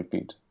try to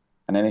repeat.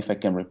 And then if I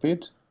can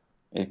repeat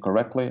it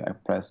correctly, I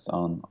press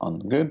on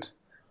good.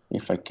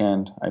 If I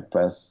can't, I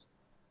press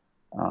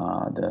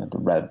the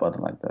red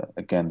button, like the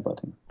again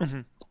button.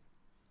 Mm-hmm.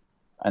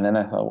 And then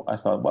I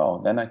thought, well,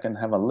 then I can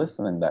have a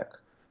listening deck.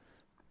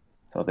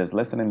 So this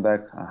listening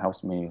deck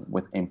helps me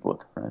with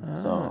input, right?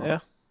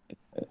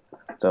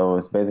 So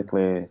it's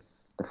basically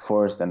the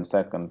first and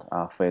second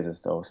phases.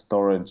 So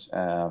storage,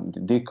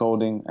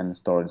 decoding, and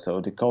storage. So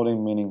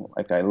decoding meaning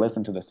like I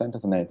listen to the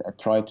sentence and I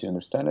try to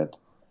understand it,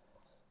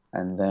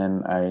 and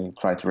then I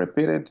try to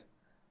repeat it.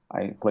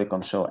 I click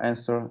on show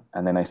answer,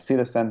 and then I see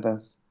the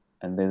sentence,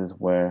 and this is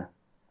where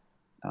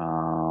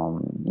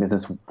this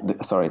is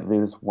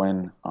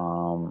when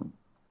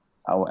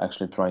I will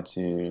actually try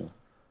to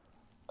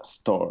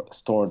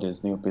store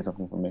this new piece of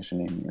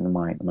information in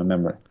my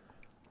memory.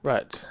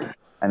 Right.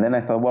 And then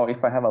I thought, well,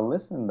 if I have a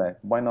listening deck,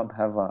 why not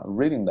have a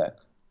reading deck?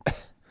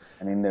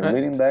 And in the Right.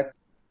 reading deck,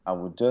 I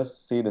would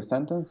just see the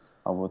sentence.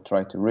 I would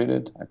try to read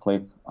it. I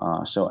click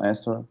show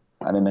answer,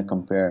 and then I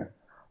compare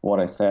what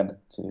I said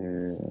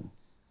to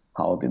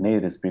how the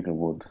native speaker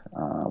would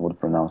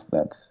pronounce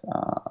that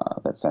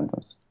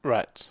sentence.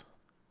 Right.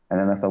 And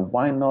then I thought,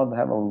 why not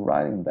have a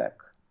writing deck?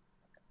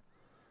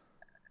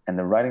 And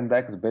the writing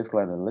deck is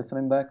basically like the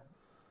listening deck,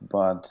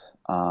 but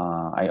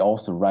I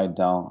also write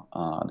down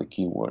the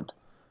keyword.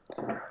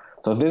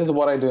 So this is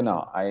what I do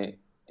now. I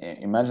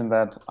imagine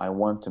that I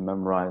want to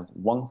memorize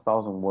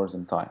 1,000 words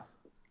in Thai.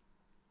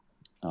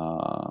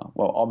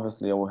 Well,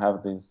 obviously I will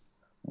have these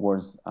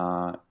words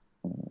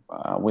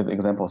with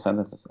example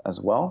sentences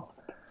as well.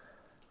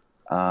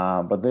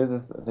 But this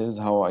is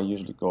how I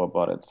usually go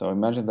about it. So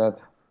imagine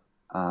that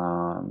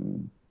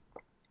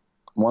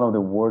one of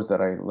the words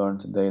that I learned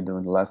today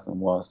during the lesson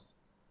was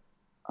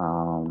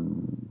I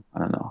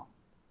don't know.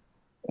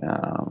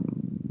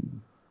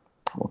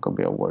 What could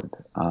be a word?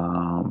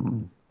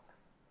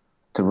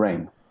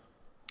 Terrain.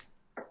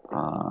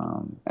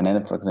 And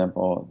then, for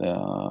example,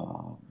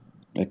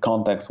 the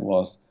context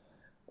was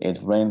it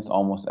rains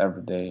almost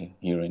every day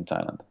here in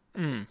Thailand.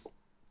 Mm.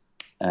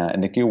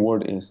 And the key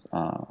word is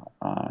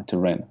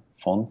terrain,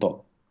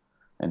 fontok,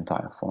 in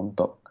Thai,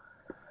 fontok.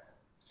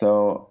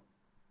 So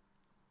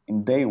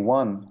in day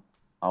one,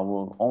 I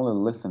will only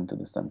listen to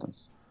the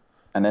sentence.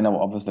 And then I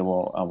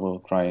will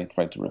try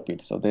to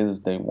repeat. So this is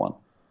day one.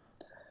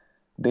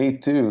 Day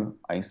two,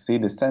 I see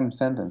the same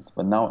sentence,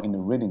 but now in the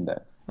reading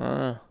deck.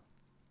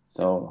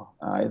 So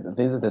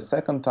this is the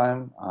second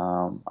time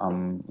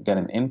I'm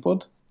getting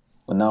input,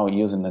 but now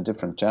using a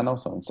different channel.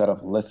 So instead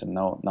of listen,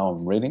 now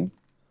I'm reading.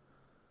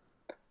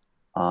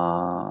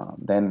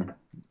 Then,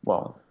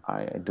 well,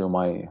 I do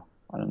my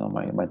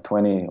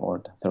 20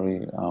 or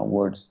 30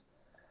 words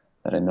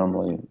that I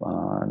normally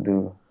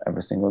do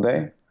every single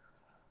day.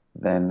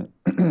 Then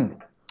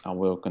I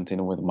will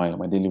continue with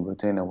my daily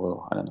routine. I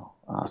will,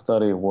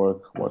 study,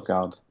 work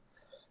out,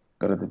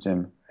 go to the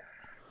gym.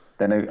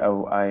 Then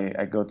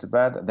I go to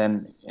bed.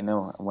 Then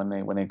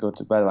when I go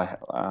to bed,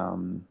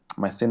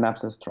 my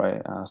synapses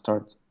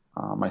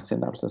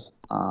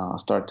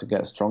start to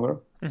get stronger,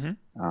 Hmm.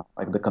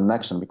 like the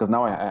connection, because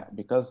now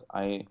because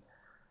I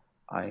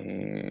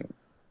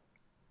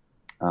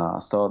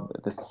saw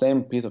the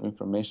same piece of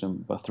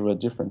information but through a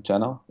different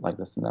channel, like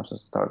the synapses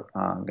start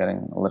getting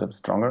a little bit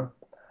stronger.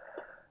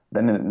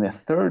 Then in the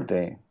third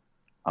day,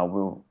 I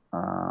will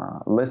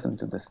listen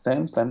to the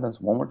same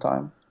sentence one more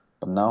time,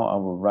 but now I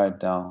will write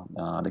down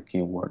the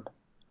keyword,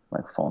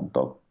 like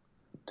fontok,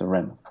 to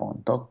rent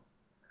fontok.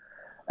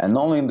 And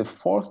only in the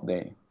fourth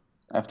day,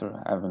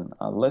 after having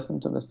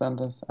listened to the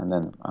sentence and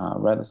then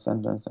read the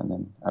sentence, and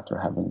then after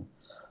having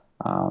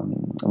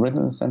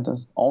written the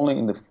sentence, only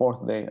in the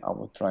fourth day I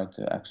will try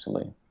to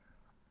actually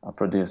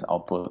produce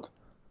output.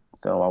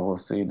 So I will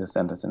see the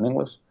sentence in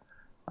English.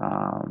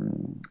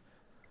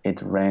 It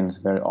rains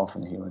very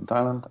often here in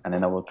Thailand, and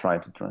then I will try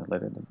to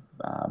translate it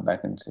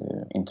back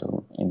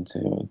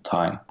into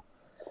Thai.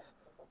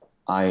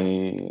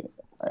 I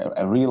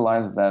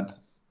realized that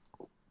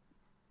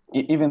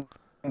even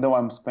though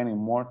I'm spending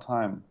more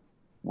time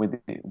with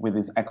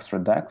these extra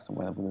decks,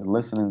 with the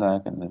listening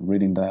deck and the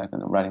reading deck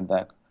and the writing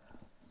deck,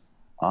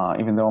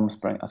 even though I'm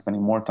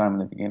spending more time in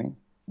the beginning,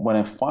 when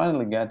I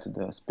finally get to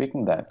the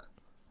speaking deck,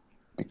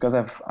 because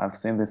I've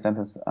seen this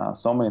sentence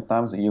so many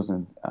times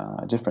using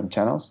different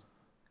channels.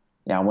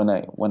 Yeah,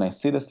 when I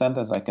see the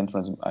sentence, I can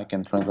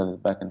translate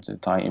it back into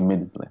Thai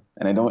immediately,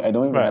 and I don't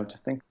even Right. have to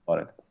think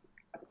about it.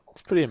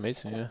 It's pretty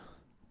amazing, yeah.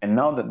 And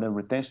now that the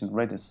retention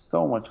rate is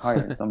so much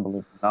higher, it's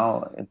unbelievable.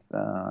 Now it's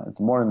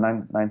more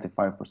than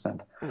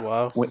 95%.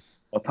 Wow. Well,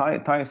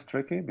 Thai is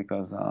tricky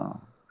because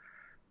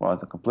well,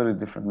 it's a completely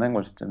different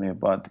language to me.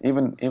 But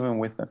even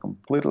with a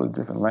completely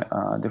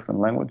different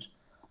language,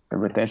 the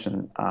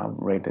retention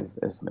rate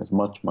is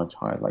much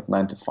higher, like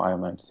 95,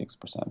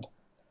 96%.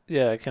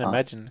 Yeah, I can Uh,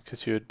 imagine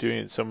because you're doing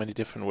it so many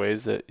different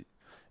ways that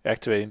you're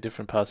activating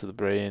different parts of the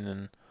brain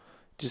and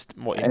just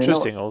more and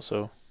interesting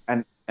also.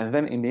 and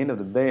then in the end of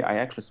the day, I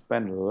actually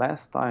spend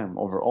less time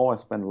overall. I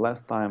spend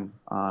less time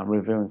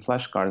reviewing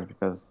flashcards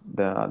because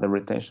the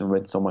retention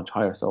rate is so much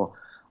higher. So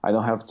I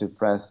don't have to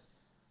press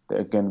the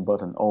again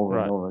button over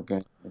and Right. over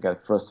again. I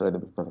get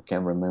frustrated because I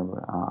can't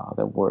remember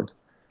the word.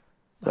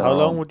 How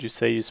long So would you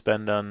say you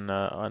spend on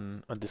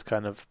this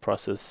kind of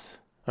process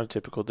on a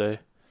typical day?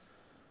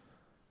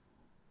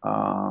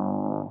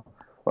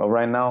 well,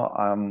 right now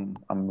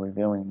I'm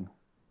reviewing.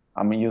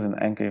 I'm using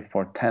Anki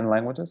for 10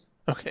 languages.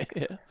 Okay,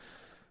 yeah.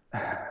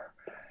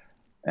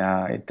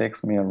 It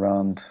takes me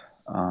around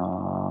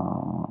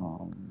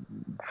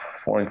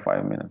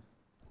 45 minutes.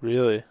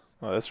 Really?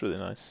 Oh, that's really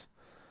nice.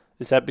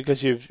 Is that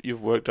because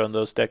you've worked on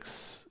those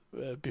decks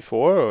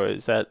before, or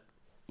is that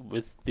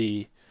with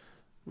the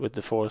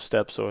 4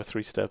 steps or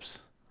 3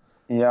 steps?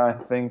 Yeah, I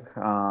think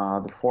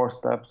the 4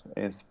 steps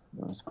is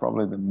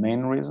probably the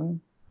main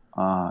reason.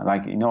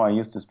 I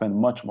used to spend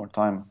much more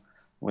time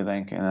with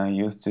Anki, and I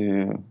used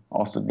to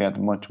also get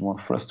much more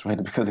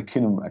frustrated because I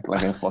couldn't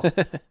like I was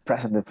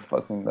pressing the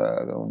fucking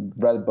the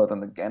red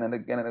button again and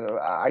again and again.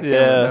 I can't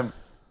Yeah, remember.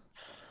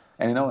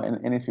 And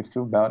and if you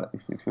feel bad,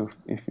 if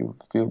you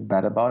feel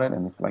bad about it,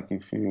 and if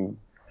you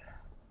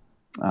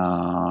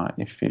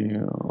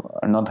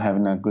are not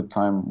having a good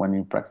time when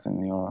you're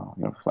practicing your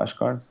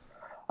flashcards,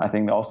 I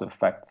think that also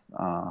affects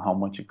how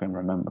much you can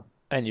remember.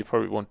 and you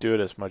probably won't do it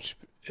as much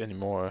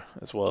anymore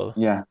as well.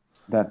 Yeah,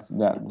 that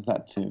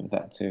too.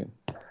 That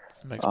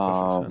makes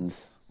perfect Um,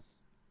 sense.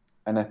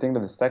 and I think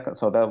that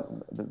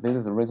this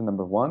is reason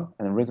number one,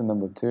 and reason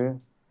number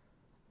two,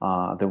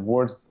 the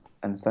words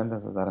and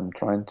sentences that I'm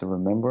trying to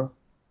remember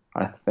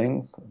are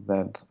things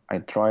that I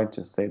tried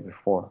to say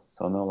before.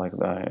 So no, like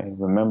I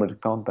remember the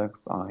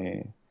context.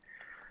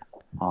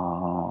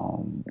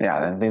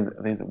 Yeah, and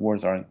these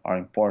words are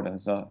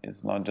important.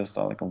 It's not just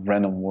like a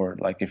random word.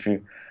 Like if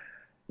you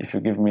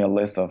give me a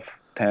list of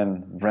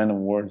 10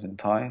 random words in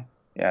Thai,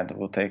 yeah, it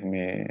will take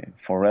me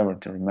forever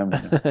to remember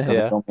them because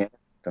they Yeah, don't mean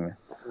anything to me.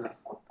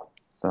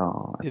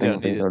 So I you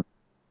don't think need it.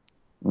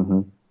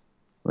 mhm,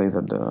 these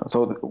are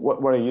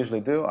what I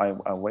usually do.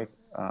 I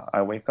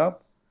wake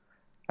up,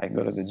 I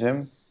go to the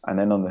gym, and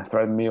then on the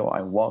treadmill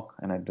I walk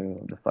and I do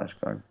the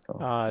flashcards. So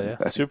Ah, I yeah,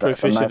 think super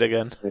it's a nice efficient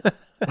again.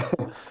 I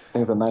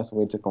think it's a nice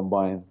way to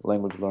combine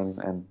language learning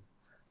and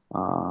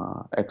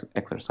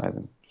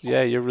exercising.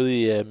 Yeah, you're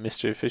really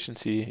Mr.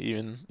 Efficiency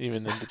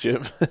even in the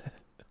gym.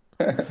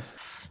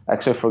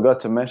 Actually, I forgot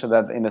to mention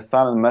that in the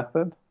silent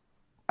method,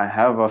 I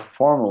have a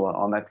formula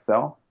on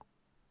Excel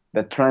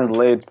that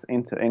translates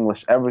into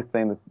English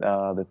everything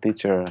that the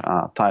teacher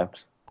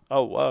types.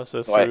 Oh wow,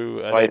 so So I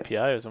through so an I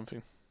API or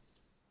something.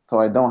 so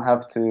I don't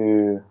have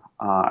to.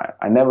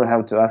 I never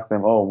have to ask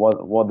them. Oh,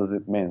 what does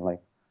it mean?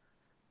 Like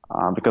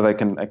because I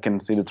can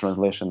see the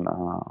translation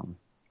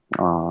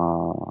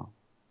Wow,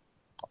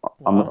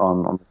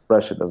 on the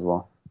spreadsheet as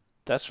well.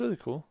 that's really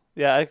cool.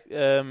 Yeah,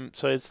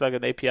 so it's like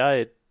an API.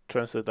 It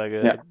translates like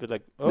Yeah, a bit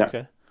like yeah,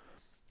 okay.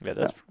 Yeah,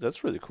 yeah.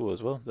 that's really cool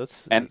as well.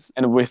 And That's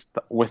and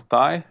with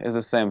Thai is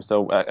the same.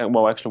 So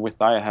well, actually with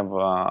Thai I have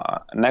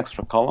an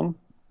extra column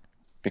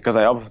because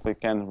I obviously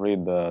can't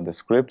read the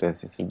script.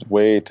 It's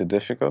way too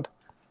difficult.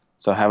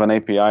 So I have an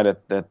API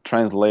that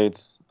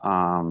translates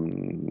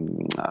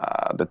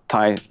the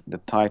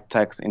Thai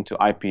text into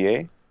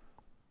IPA.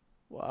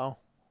 Wow.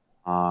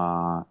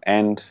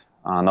 And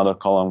another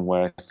column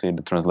where I see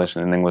the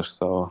translation in English.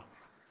 So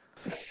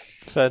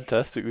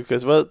Fantastic,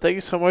 Lucas. Well, thank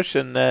you so much,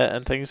 and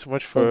thank you so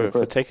much thank you, for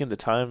Chris. taking the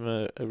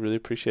time. I really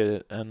appreciate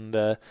it, and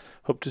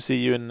hope to see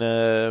you in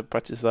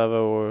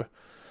Bratislava or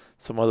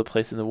some other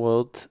place in the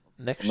world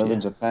next Maybe year.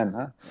 in Japan,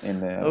 huh?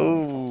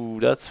 Oh,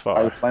 that's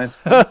Are you far. planning to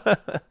come?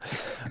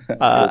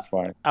 It is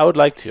far. I would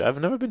like to.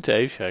 I've never been to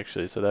Asia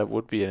actually, so that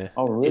would be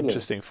Oh, really?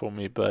 interesting for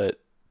me. But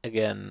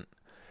again,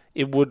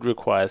 it would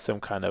require some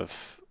kind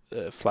of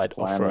flight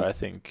offer. Planning. I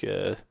think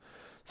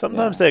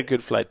sometimes Yeah. there are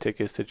good flight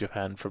tickets to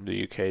Japan from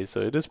the UK,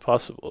 so it is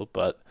possible.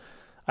 But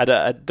I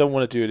don't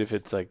want to do it if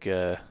it's like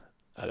I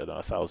don't know,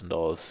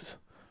 $1,000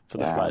 for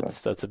the Yeah,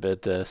 flights. that's That's a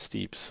bit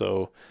steep.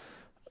 So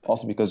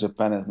also because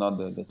Japan is not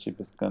the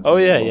cheapest country oh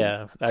in the yeah, world.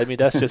 yeah. I mean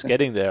that's just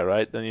getting there,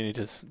 right? Then you need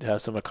to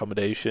have some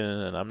accommodation,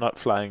 and I'm not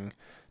flying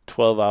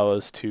 12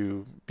 hours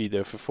to be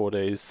there for 4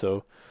 days.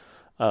 So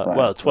Right,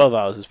 well, right. 12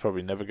 hours is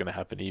probably never going to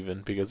happen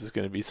even because it's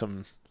going to be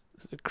some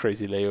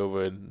crazy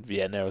layover in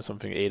Vienna or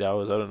something, 8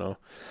 hours. I don't know.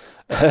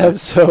 Right,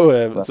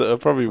 So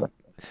probably right.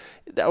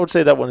 I would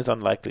say that one is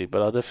unlikely,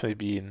 but I'll definitely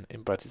be in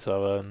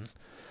Bratislava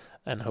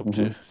and hope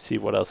Mm-hmm. to see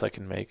what else I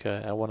can make.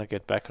 I want to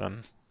get back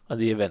on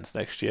the events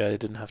next year. I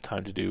didn't have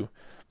time to do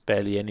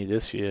barely any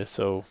this year,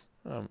 so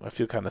I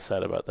feel kind of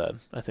sad about that.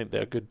 I think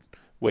they're a good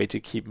way to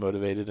keep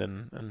motivated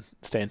and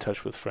stay in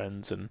touch with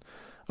friends and,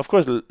 of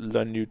course,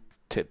 learn new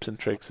tips and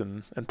tricks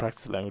and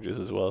practice languages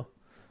as well.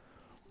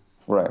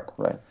 Right,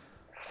 right.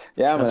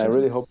 Yeah, I mean, I Fantastic.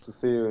 really hope to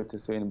see you in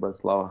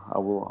Bratislava. I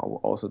will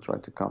also try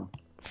to come.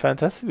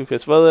 Fantastic,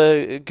 Lucas. Well,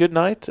 good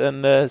night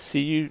and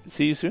see you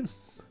soon.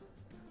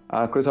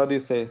 Chris, how do you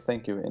say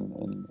thank you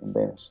in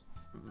Danish?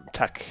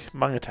 Tak,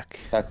 mange tak.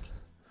 Tak.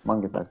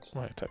 Mange tak.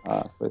 Mange tak.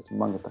 Chris,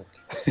 mange tak.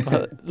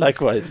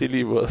 Likewise, i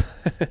lige måde.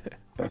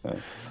 Bye-bye.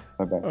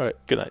 All right,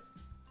 good night.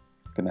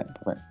 Good night.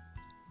 Bye-bye.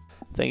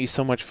 Thank you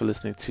so much for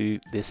listening to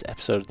this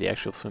episode of the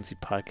Actual Fluency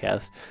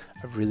Podcast.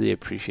 I really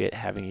appreciate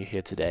having you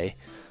here today.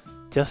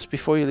 Just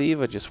before you leave,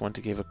 I just want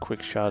to give a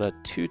quick shout out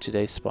to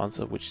today's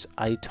sponsor, which is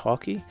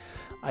italki.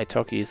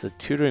 Italki is a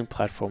tutoring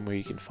platform where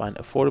you can find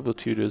affordable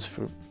tutors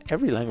for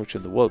every language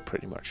in the world,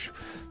 pretty much.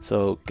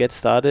 So get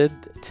started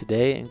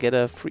today and get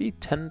a free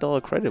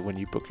 $10 credit when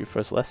you book your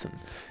first lesson.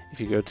 If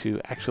you go to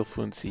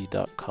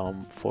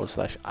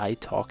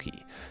actualfluency.com/italki,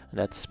 and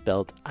that's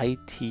spelled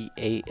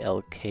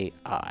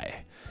ITALKI.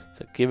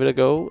 So give it a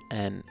go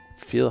and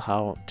feel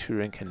how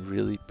tutoring can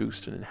really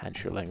boost and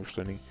enhance your language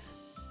learning